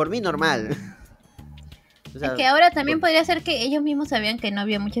 Por mí normal. O sea, es que ahora también podría ser que ellos mismos sabían que no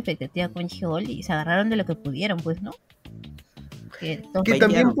había mucha expectativa con She-Hulk y se agarraron de lo que pudieron, pues, ¿no? Que Que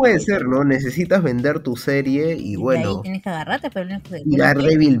también puede ser, ¿no? Necesitas vender tu serie y de ahí bueno, tienes que agarrarte, pero no y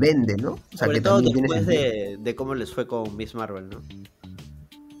Daredevil vende, ¿no? O sea, sobre que todo también tiene después sentido. de cómo les fue con Miss Marvel, ¿no?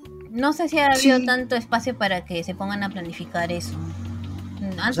 No sé si ha habido Sí. tanto espacio para que se pongan a planificar eso.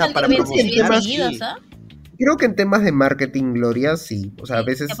 Han sea, para salido bien promocionar, seguidos, sí. ¿ah? Creo que en temas de marketing, Gloria, sí. O sea, a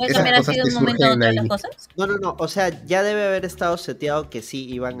veces ¿Se puede esas cambiar cosas así de te un momento a surgen otro ahí. las cosas? No. O sea, ya debe haber estado seteado que sí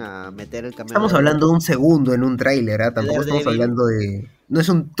iban a meter el cameo. Estamos hablando de un segundo en un tráiler, ¿ah? Tampoco estamos Daredevil. hablando de... No es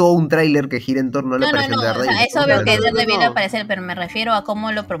todo un tráiler que gira en torno a la No, aparición de o Daredevil. sea, es Estamos obvio que hablando de- Daredevil va a no. aparecer, pero me refiero a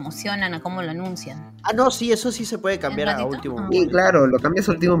cómo lo promocionan, a cómo lo anuncian. Ah, no, sí, eso sí se puede cambiar a ratito? último Ah. momento. Sí, claro, lo cambias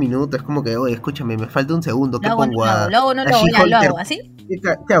a último minuto. Es como que, oye, escúchame, me falta un segundo. ¿Qué Lo hago, pongo no a...? lo hago, no a lo hago, ya She-Hulk lo hago, ¿así?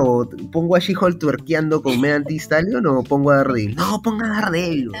 ¿Qué hago? ¿Pongo a She-Hulk twerkeando con Megan Thee Stallion o pongo a Daredevil? No, ponga a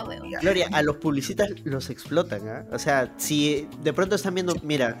Daredevil. Está huevo. Ya. Gloria, a los publicistas los explotan, ¿ah? O sea, si de pronto están viendo,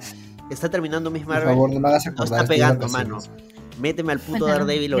 mira, está terminando Miss Por Marvel, favor, no me hagas no acordar. está estoy de pegando, vacaciones. mano. Méteme al puto Cuéntanos,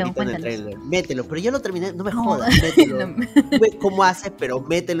 Daredevil León, ahorita en el cuéntanos. trailer. Mételo, pero ya lo terminé, no me No. jodas, mételo. Tú ves cómo haces, pero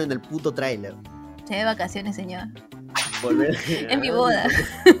mételo en el puto trailer. Se de vacaciones, señor. Volver. Es mi boda.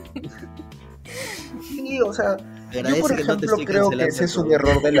 Sí, o sea, Agradece yo por que no te ejemplo estoy creo que cancelando ese es un todo.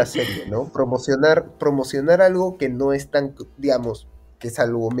 error de la serie, ¿no? Promocionar algo que no es tan, digamos, que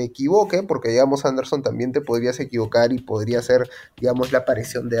salvo me equivoque, porque digamos Anderson también te podrías equivocar y podría ser, digamos, la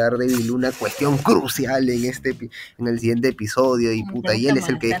aparición de Daredevil una cuestión crucial en en el siguiente episodio y Me puta, y gusta él es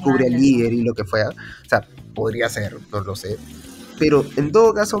el que molestar descubre al Anderson. líder y lo que fuera. O sea, podría ser, no lo sé. Pero en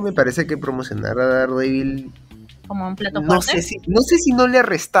todo caso me parece que promocionar a Daredevil Como un plato no fuerte. no sé si no le ha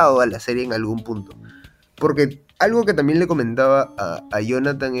restado a la serie en algún punto. Porque algo que también le comentaba a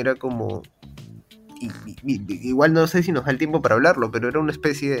Jonathan era como... igual no sé si nos da el tiempo para hablarlo, pero era una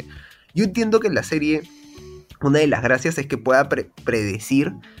especie de... Yo entiendo que la serie, una de las gracias es que pueda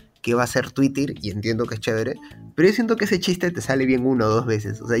predecir qué va a ser Twitter, y entiendo que es chévere, pero yo siento que ese chiste te sale bien 1 o 2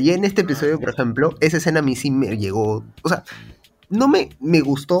 veces. O sea, ya en este episodio, por ejemplo, esa escena a mí sí me llegó... O sea, no me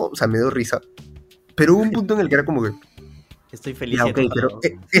gustó, o sea, me dio risa, pero hubo un punto en el que era como que... Estoy feliz Ya, y ok, pero enojado.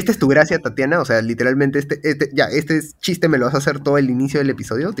 ¿esta es tu gracia, Tatiana? O sea, literalmente chiste me lo vas a hacer todo el inicio del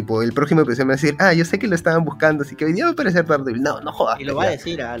episodio. Tipo, el próximo episodio me va a decir, yo sé que lo estaban buscando, así que hoy día va a aparecer Daredevil. No, no jodas. Y lo va a ya.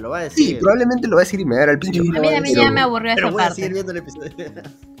 decir, lo va a Sí, decir. probablemente lo va a decir y me va a dar al pincho. Sí, A mí también ya me aburrió Pero esa voy a parte. seguir viendo el episodio.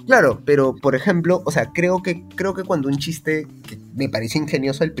 Claro, pero por ejemplo, o sea, creo que cuando un chiste que me pareció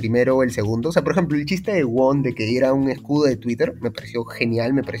ingenioso el primero o el segundo, o sea, por ejemplo, el chiste de Won de que era un escudo de Twitter, me pareció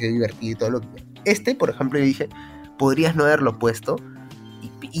genial, me pareció divertido y todo lo que... por ejemplo, yo dije, podrías no haberlo puesto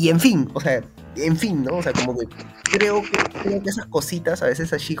y en fin, o sea, ¿no? O sea, como que creo que esas cositas a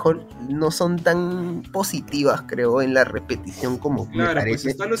veces a She-Hulk no son tan positivas, creo, en la repetición como me Claro, pues parece. se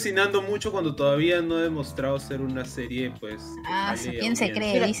está alucinando mucho cuando todavía no ha demostrado ser una serie, pues. ¿Quién se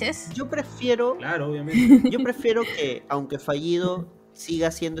cree, Mira, dices? Yo prefiero Claro, obviamente. Yo prefiero que, aunque fallido, siga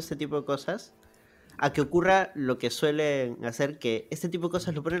haciendo este tipo de cosas, a que ocurra lo que suelen hacer, que este tipo de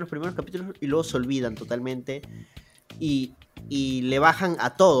cosas lo ponen en los primeros capítulos y luego se olvidan totalmente y le bajan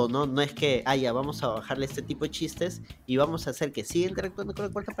a todo, ¿no? No es que, ya, vamos a bajarle este tipo de chistes y vamos a hacer que siga interactuando con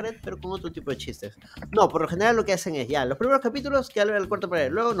la cuarta pared, pero con otro tipo de chistes. No, por lo general lo que hacen es, los primeros capítulos que hablan de la cuarta pared,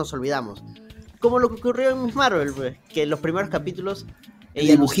 luego nos olvidamos. Como lo que ocurrió en Miss Marvel, pues, que en los primeros capítulos El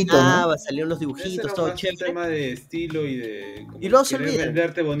ella dibujito, ¿no? alucinaba, salieron los Ese dibujitos, era todo más un chévere. tema de estilo y de como Y luego se querer olvidan.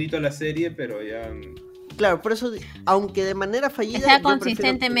 venderte bonito la serie, pero ya. Claro, por eso, aunque de manera fallida. Que sea yo prefiero que lo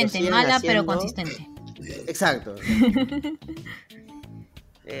consistentemente sigan mala, pero haciendo. consistente. Exacto.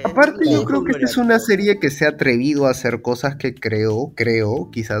 Aparte, le yo dejo creo que esta gloria es a una todo. serie que se ha atrevido a hacer cosas que creo,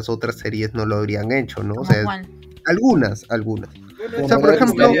 quizás otras series no lo habrían hecho, ¿no? O Como sea, Juan. algunas. Bueno, O es sea, una por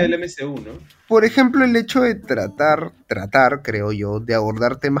ejemplo- comedia del MCU, ¿no? Por ejemplo, el hecho de tratar, creo yo, de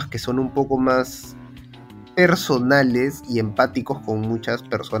abordar temas que son un poco más personales y empáticos con muchas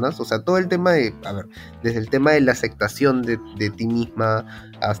personas. O sea, todo el tema de, desde el tema de la aceptación de ti misma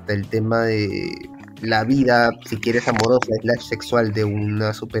hasta el tema de la vida, si quieres, amorosa, / sexual de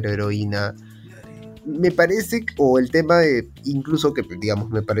una superheroína. Me parece, o el tema de, incluso que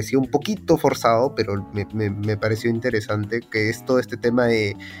digamos, me pareció un poquito forzado, pero me pareció interesante, que es todo este tema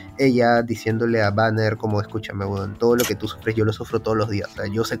de ella diciéndole a Banner como, escúchame, weón, todo lo que tú sufres yo lo sufro todos los días, o sea,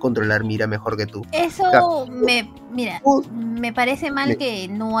 yo sé controlar mi ira mejor que tú. Eso O sea, me parece mal me- que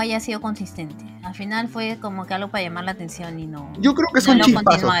no haya sido consistente. Al final fue como que algo para llamar la atención y no. yo creo que no son lo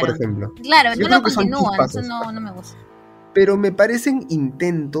chispazos, por continuaron. ejemplo. Claro, Yo no creo lo que son continúan, eso chispazos. no me gusta. Pero me parecen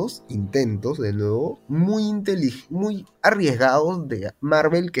intentos, de nuevo, muy arriesgados de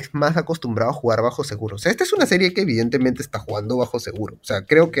Marvel, que es más acostumbrado a jugar bajo seguro. O sea, esta es una serie que evidentemente está jugando bajo seguro. O sea,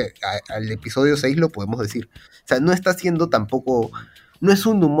 creo que al episodio 6 lo podemos decir. O sea, no está haciendo tampoco... No es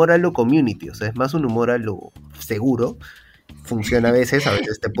un humor a lo Community, o sea, es más un humor a lo seguro. Funciona a veces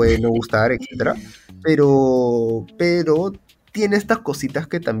te puede no gustar, etcétera. Pero tiene estas cositas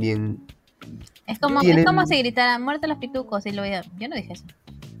que también... Es como si gritara muerte a los pitucos y lo veía. Yo no dije eso.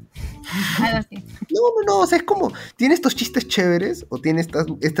 Algo así. No, o sea, es como, tiene estos chistes chéveres, o tiene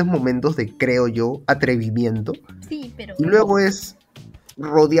estos momentos de, creo yo, atrevimiento, Sí, pero. y luego es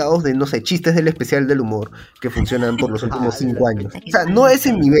rodeados de, no sé, chistes del especial del humor, que funcionan por los últimos 5 años. O sea, no es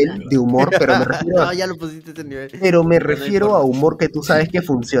el nivel de humor, pero me refiero No, ya lo pusiste a ese nivel. pero me No refiero importa. a humor que tú sabes que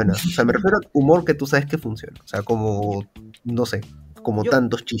funciona. O sea, me refiero a humor que tú sabes que funciona. O sea, como, no sé, como Yo-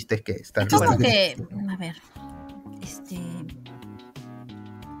 tantos chistes que están. Es como Bueno. que. A ver.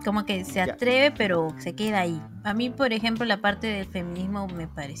 Como que se atreve, pero se queda ahí. A mí, por ejemplo, la parte del feminismo me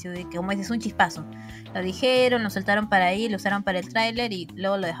pareció de que, como dices, un chispazo. Lo dijeron, lo soltaron para ahí, lo usaron para el tráiler y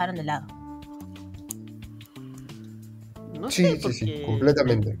luego lo dejaron de lado. No Sí, sé, sí, porque... sí,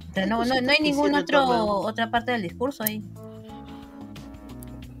 completamente. Pero no cositas hay que ninguna sí retoman. otra parte del discurso ahí.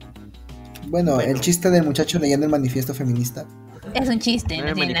 Bueno, el chiste del muchacho leyendo el manifiesto feminista. Es un chiste, No no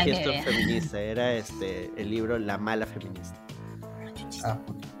era el tiene nada que manifiesto ver. feminista, era el libro La mala feminista. Ah,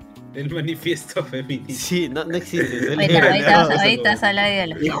 El manifiesto feminista. Sí, no existe. ese libro, Ahorita sale la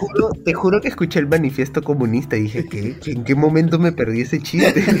ideología. Te juro que escuché el manifiesto comunista y dije, ¿qué? ¿En qué momento me perdí ese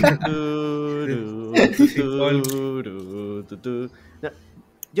chiste? No,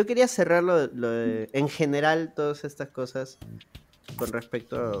 yo quería cerrar lo de, en general, todas estas cosas con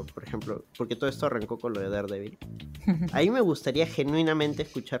respecto a, por ejemplo, porque todo esto arrancó con lo de Daredevil. A mí me gustaría genuinamente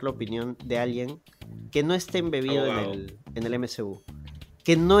escuchar la opinión de alguien que no esté embebido en el MCU.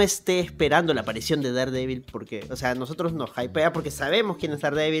 Que no esté esperando la aparición de Daredevil, porque, o sea, nosotros nos hypea porque sabemos quién es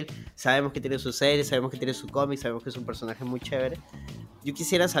Daredevil, sabemos que tiene su serie, sabemos que tiene su cómic, sabemos que es un personaje muy chévere. Yo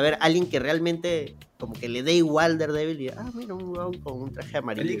quisiera saber a alguien que realmente como que le dé igual Daredevil y, mira, un huevón con un traje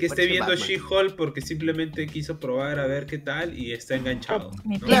amarillo. Alguien que esté parece viendo Batman. She-Hulk porque simplemente quiso probar a ver qué tal y está enganchado.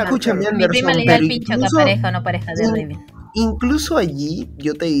 Mi ¿no? prima, Escúchame, mi Anderson, prima le dio pero el pincho que incluso- pareja o no pareja de Daredevil. incluso allí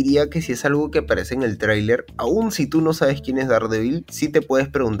yo te diría que si es algo que aparece en el tráiler, aun si tú no sabes quién es Daredevil, sí te puedes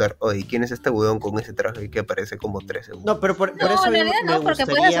preguntar, oye, ¿quién es este weón con ese traje que aparece como 3 segundos? No, pero por No, eso en realidad me no, porque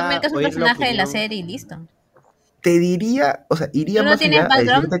puedes gustaría asumir que es un oír personaje de la opinión. serie y listo. Te diría, o sea, iría Tú no más tienes allá a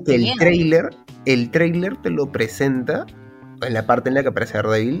background, decirte te que llega. el tráiler te lo presenta en la parte en la que aparece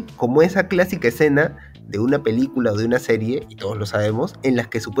Daredevil como esa clásica escena de una película o de una serie, y todos lo sabemos, en las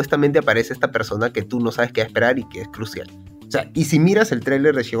que supuestamente aparece esta persona que tú no sabes qué esperar y que es crucial. O sea, y si miras el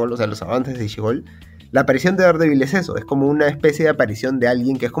tráiler de She-Hulk, o sea, los avances de She-Hulk, la aparición de Daredevil es eso, es como una especie de aparición de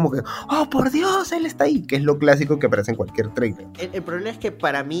alguien que es como que, ¡oh, por Dios, él está ahí! Que es lo clásico que aparece en cualquier tráiler. El problema es que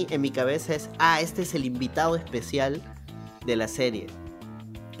para mí, en mi cabeza es, este es el invitado especial de la serie.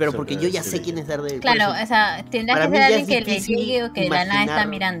 Pero Eso porque te yo iba a ya sé decir. quién es Daredevil. Claro, por eso. o sea, tendrás Para que mí ser ya alguien es que le difícil llegue o que de la nada está imaginar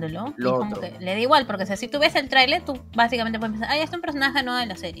mirándolo. Y lo como otro. que le da igual, porque o sea, si tú ves el tráiler, tú básicamente puedes pensar, es un personaje nuevo de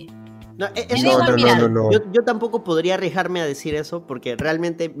la serie. No, Me da igual no, mirar. no, no. Yo tampoco podría arriesgarme a decir eso porque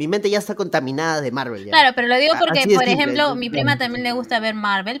realmente mi mente ya está contaminada de Marvel. Ya. Claro, pero lo digo porque, Así de por simple, ejemplo, ¿no? mi prima también le gusta ver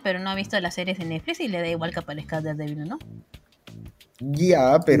Marvel, pero no ha visto las series de Netflix y le da igual que aparezca Daredevil, ¿no?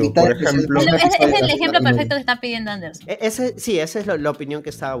 Ya, pero Mitad por de episodio, ejemplo... un Ese es episodio el de ejemplo la perfecto que está pidiendo Anderson. Sí, esa es la opinión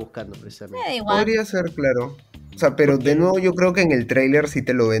que estaba buscando Me precisamente. da igual. Podría ser, claro. O sea, pero de nuevo yo creo que en el tráiler sí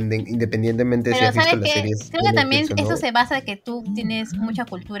te lo venden, independientemente si Pero has visto sabes las que series creo de que también Netflix o eso no. se basa en que tú tienes mucha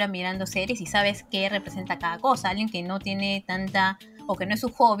cultura mirando series y sabes qué representa cada cosa. Alguien que no tiene tanta, o que no es su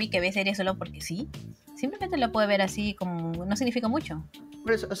hobby, que ve series solo porque sí, simplemente lo puede ver así como no significa mucho.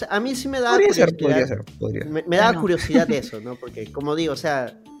 Por eso, o sea, a mí sí me daba Podría ser, curiosidad. podría ser. Me daba no. curiosidad eso, ¿no? Porque, como digo, o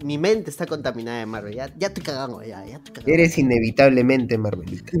sea, mi mente está contaminada de Marvel. Ya estoy cagando, ya estoy cagando. Eres inevitablemente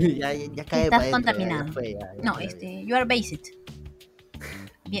Marvelita. ya cae Estás para adentro. contaminado. Ya fue, ya No, fue. you are based.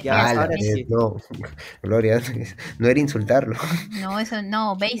 Bien, Ya, bien, ahora bien. sí. No, Gloria, no era insultarlo. No, eso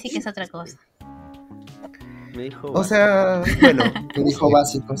no, basic es otra cosa. Me dijo. O sea, bueno, Te dijo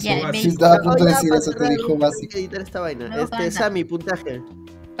básico, sí. Ya, Sí, estaba a punto de ya, decir para eso, te cerrar, dijo tengo básico. que editar esta vaina. Luego canta. Sammy, puntaje.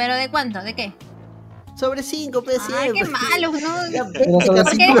 ¿Pero de cuánto? ¿De qué? Sobre 5, pues Ay, qué siempre. malos, ¿no? Ya, Pero este sobre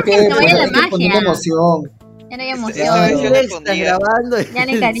 ¿Por qué cinco dejas que que, se pues vaya la hay que ponerle magia? emoción. Ya no hay Esta emoción. vez yo Mil le extras pondría. grabando Ya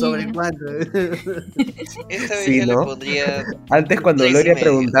no hay cariño. sobre cuánto. Esta vez Sí, yo le ¿no? pondría. Antes cuando 3.5. Gloria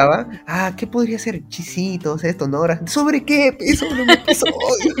preguntaba, ¿qué podría ser? Chisitos, esto, ¿no? Ahora, ¿sobre qué? Sobre un episodio.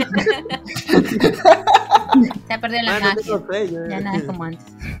 Se ha perdido la Ah, no magia. tengo sueño. Ya nada es como antes.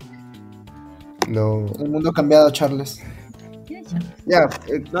 No. El mundo ha cambiado, Charles. Ya,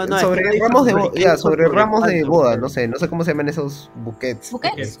 No, no, sobre es que ramos de sobre boda, qué, ya, sobre sobre ramos de cuánto, boda, pero- no sé cómo se llaman esos buquets.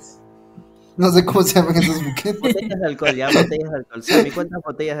 ¿Buquets? No sé cómo se llaman esos buquetes. Botellas de alcohol, ya, botellas de alcohol. Sammy, ¿cuántas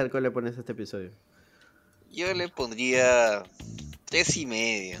botellas de alcohol le pones a este episodio? Yo le pondría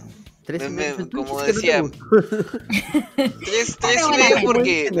 3.5. ¿Tres y medio? Tú Como dijiste que no te decía, gustó. 3 buena y medio gente. porque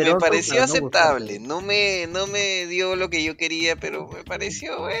Muy me generoso pareció para no aceptable. gustarte. No me dio lo que yo quería, pero me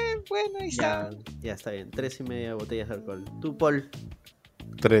pareció bueno, ahí está. Ya está bien. 3,5 botellas de alcohol. Tú, Paul,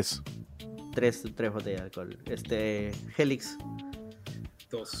 3. tres botellas de alcohol. Helix,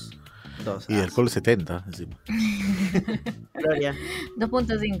 2. 2. Y alcohol 70 encima. Gloria,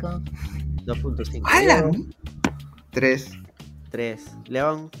 2.5. 2,5. ¡Hala! 3. 3.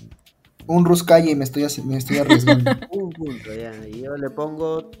 León, Un Ruscalle y me estoy arriesgando. 1 punto, ya. Y yo le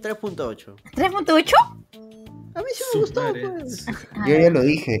pongo 3,8. ¿3.8? A mí sí me gustó, pues. Yo ya lo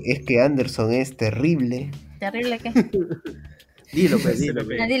dije, es que Anderson es terrible. Terrible que. Dilo, pues, Se dilo. lo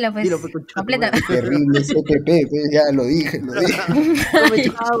pues. Ya dilo, pues. Dilo, pues, concha tu Completa. madre. Terrible CPP, pues, ya lo dije. No me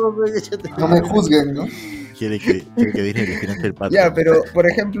chavo, pues, yo te- No me juzguen, ¿no? Quiere que Disney le financie el pato. Ya, pero por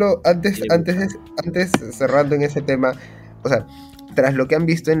ejemplo, antes cerrando en ese tema, o sea, tras lo que han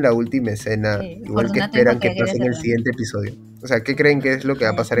visto en la última escena, Sí, igual que Fortunato esperan dijo que que pase en quería el hacerlo. siguiente episodio. O sea, ¿qué creen que es lo que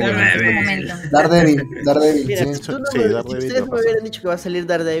va a pasar en el Un último momento. Daredevil, Mira, sí. si tú no Sí, me- Daredevil si va a ustedes me pasar. hubieran dicho que va a salir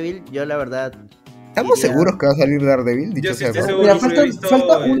Daredevil, yo la verdad. ¿Estamos diría- seguros que va a salir Daredevil? Dicho Yo sí sea estoy de seguro. Mira, porque he visto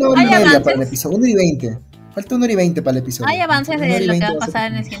falta 1 hora y ¿Hay media avances? para el episodio. 1 y 20. Falta 1 hora y 20 para el episodio. ¿Hay avances 1 hora de y lo que 20 va a va a ser-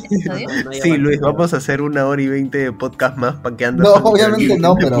 pasar en el siguiente episodio? No hay Sí, avance. Luis, vamos a hacer 1 hora y 20 de podcast más para que No, Anderson obviamente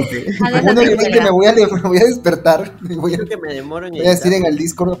no, pero Ah, en 1 hora y 20 me voy a despertar y voy Creo que me demoro en a decir en editar. el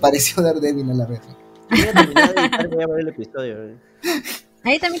Discord apareció Daredevil a la vez. Voy a terminar de editar, voy a ver el episodio.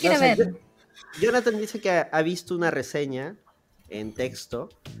 Ahí también quiero No sé, ver. Jonathan dice que ha visto una reseña en texto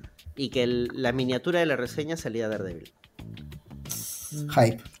y que la miniatura de la reseña salía Daredevil.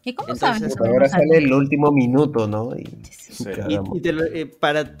 Hype. ¿Y cómo Entonces, saben? Por ahora sale el último minuto, ¿no? Y Sí. cagamos.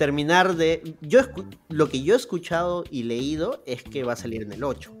 Para terminar de... Lo que yo he escuchado y leído es que va a salir en el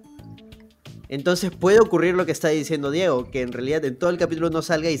 8. Entonces puede ocurrir lo que está diciendo Diego, que en realidad en todo el capítulo no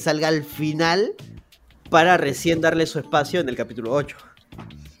salga y salga al final para recién darle su espacio en el capítulo 8.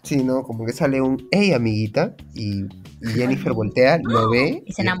 Sí, ¿no? Como que sale un hey amiguita y Jennifer voltea, lo ve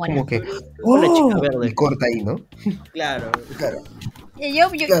Y se es enamora. como que Hola, chica ¡oh! verde. Y corta ahí, ¿no? Claro. Claro.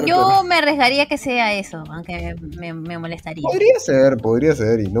 Yo Claro. me arriesgaría que sea eso, aunque me molestaría. Podría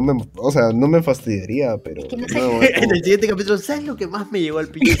ser, y no me, o sea, no me fastidiaría, pero Es que no de sé nuevo es En como el siguiente capítulo, ¿sabes lo que más me llegó al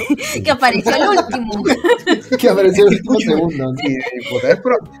pincho? que apareció el último. Que apareció el último segundo. ¿no? sí, puta,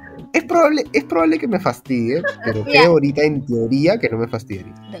 es probable que me fastidie, pero Mira. creo ahorita en teoría que no me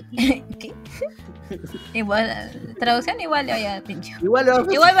fastidiaría. ¿Qué? Igual, traducción igual le vaya al pincho. Igual,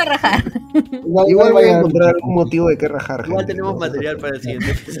 Igual va a rajar. Igual voy a vaya- encontrar algún motivo de qué rajar, igual gente, tenemos ¿no? material para el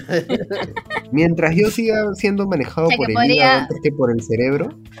siguiente episodio. Mientras yo siga siendo manejado O sea, que por el podría- hígado antes que por el cerebro,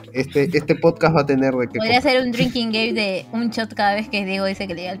 este podcast va a tener de qué Podría cortar. ser un drinking game de un shot cada vez que Diego dice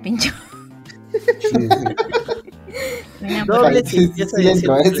que le llega al pincho. Sí. Mira, Doble Sí, si empieza sí le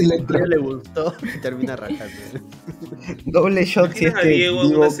diciendo entro, que sí le el entro. episodio le gustó y termina rajando. Doble shot si es ¿Imaginan a que Diego en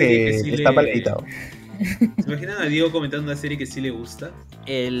digo una serie que que sí está le- mal editado. ¿Se imaginan a Diego comentando una serie que sí le gusta?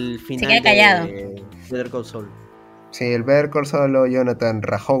 El final queda callado. de Better Call Saul. Sí, el Better Call Saul, Jonathan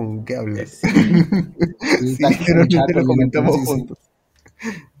Rajón, ¿qué hablas? Sí. Sí, tal cual, literalmente chato, lo comentamos sí, sí. juntos.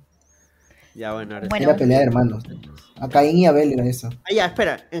 Ya, bueno, ahora Bueno. Era pelea de hermanos. A Caín y Abel era eso. Ah, ya,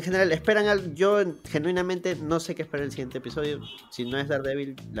 espera. En general, esperan algo. Yo genuinamente no sé qué esperar el siguiente episodio. Si no es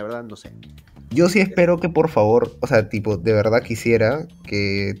Daredevil, la verdad no sé. Yo sí espero que por favor, o sea, tipo, de verdad quisiera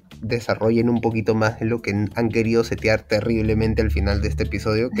que desarrollen un poquito más de lo que han querido setear terriblemente al final de este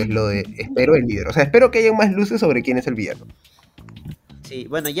episodio, que es lo de espero el líder. O sea, espero que haya más luces sobre quién es el villano. Sí,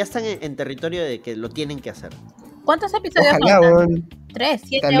 bueno, ya están en territorio de que lo tienen que hacer. ¿Cuántos episodios Ojalá, faltan? weón. 3,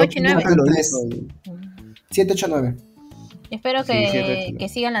 7, Tan 8 y 9. loco lo Tres. hizo. 7, 8, 9. Espero Sí, que, 7, 8. que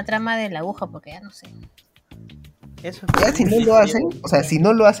sigan la trama de la aguja, porque ya no sé. Eso. Ya si no lo hacen, o sea, si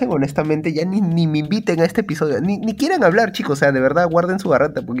no lo hacen, honestamente, ya ni me inviten a este episodio, ni quieran hablar, chicos, o sea, de verdad, guarden su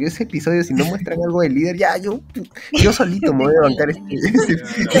garrata, porque ese episodio, si no muestran algo del líder, ya, yo solito me voy a bancar ese silencio.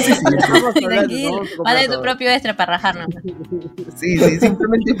 Vamos a hablar, Tranquilo. vamos a comprar Vale tu todo. propio extra para rajarnos. Sí,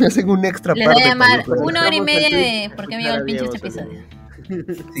 simplemente me hacen un extra Les voy parte. a llamar para- 1 hora y Vamos media al de Twitch. por qué me llegó el pinche este Diego, episodio.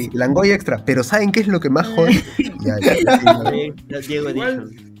 Sí, Langoy extra, pero ¿saben qué es lo que más jode? Ya, sí, Diego Igual-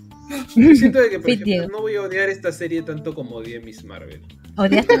 Edition. Yo siento de que, por Fit ejemplo, Diego. no voy a odiar esta serie tanto como odié Miss Marvel.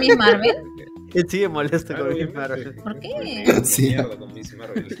 ¿Odiaste a Miss Marvel? Él sigue molesto con Miss Obviamente. Marvel. ¿Por qué? Sí. Mierda con Miss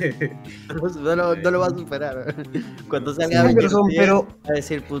Marvel. No lo va a superar. Cuando salga Sí, Avengers Anderson, 10, pero va a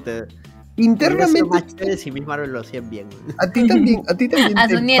decir, puta. Hubiera sido internamente más chévere si Miss Marvel lo hacían bien. a ti también A te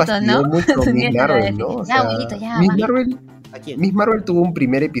sus nietos, fastidió ¿no? mucho A sus Miss nietos lo Marvel, decían. ¿no? O Ya, sea, abuelito, ya, Miss va. Marvel, ¿A quién? Miss Marvel tuvo un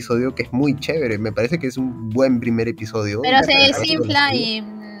primer episodio que es muy chévere, me parece que es un buen primer episodio. Pero Y se la verdad, desinfla y...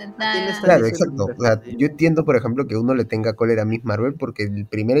 ¿A quién le estás Claro, diciendo? exacto. O sea, yo entiendo, por ejemplo, que uno le tenga cólera a Miss Marvel porque el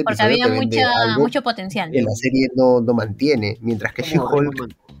primer Porque episodio había te vende algo mucho potencial. que la serie no mantiene, mientras que Como She-Hulk,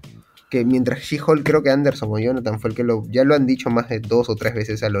 Raymond. creo que Anderson o Jonathan fue el que ya lo han dicho más de 2 o 3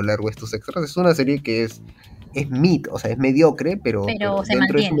 veces a lo largo de estos extras, es una serie que es mid, o sea, es mediocre, pero se dentro de su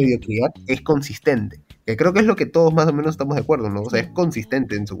mantiene. mediocridad es consistente. Que creo que es lo que todos más o menos estamos de acuerdo, ¿no? O sea, Sí. es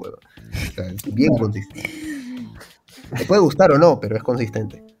consistente en su huevo. O sea, es bien Claro. consistente. Te puede gustar o no, pero es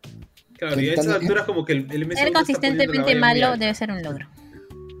consistente. Claro, y a esas alturas como que el MCU Ser está poniendo la consistentemente valla muy malo alta. debe ser un logro.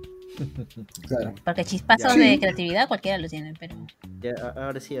 Claro. Porque chispazos Sí. de creatividad cualquiera lo tiene, pero... Ya,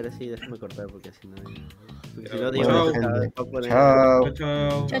 ahora sí, déjame cortar porque si no. Porque si Chao. no digo, Chao. va a poner- Chao. Chao,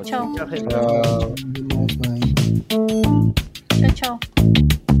 chao. Chao, chao. Chao, gente. Chao. Bye. Chao, chao.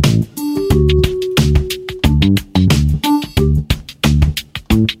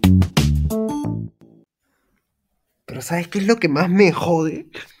 Pero ¿sabes qué es lo que más me jode?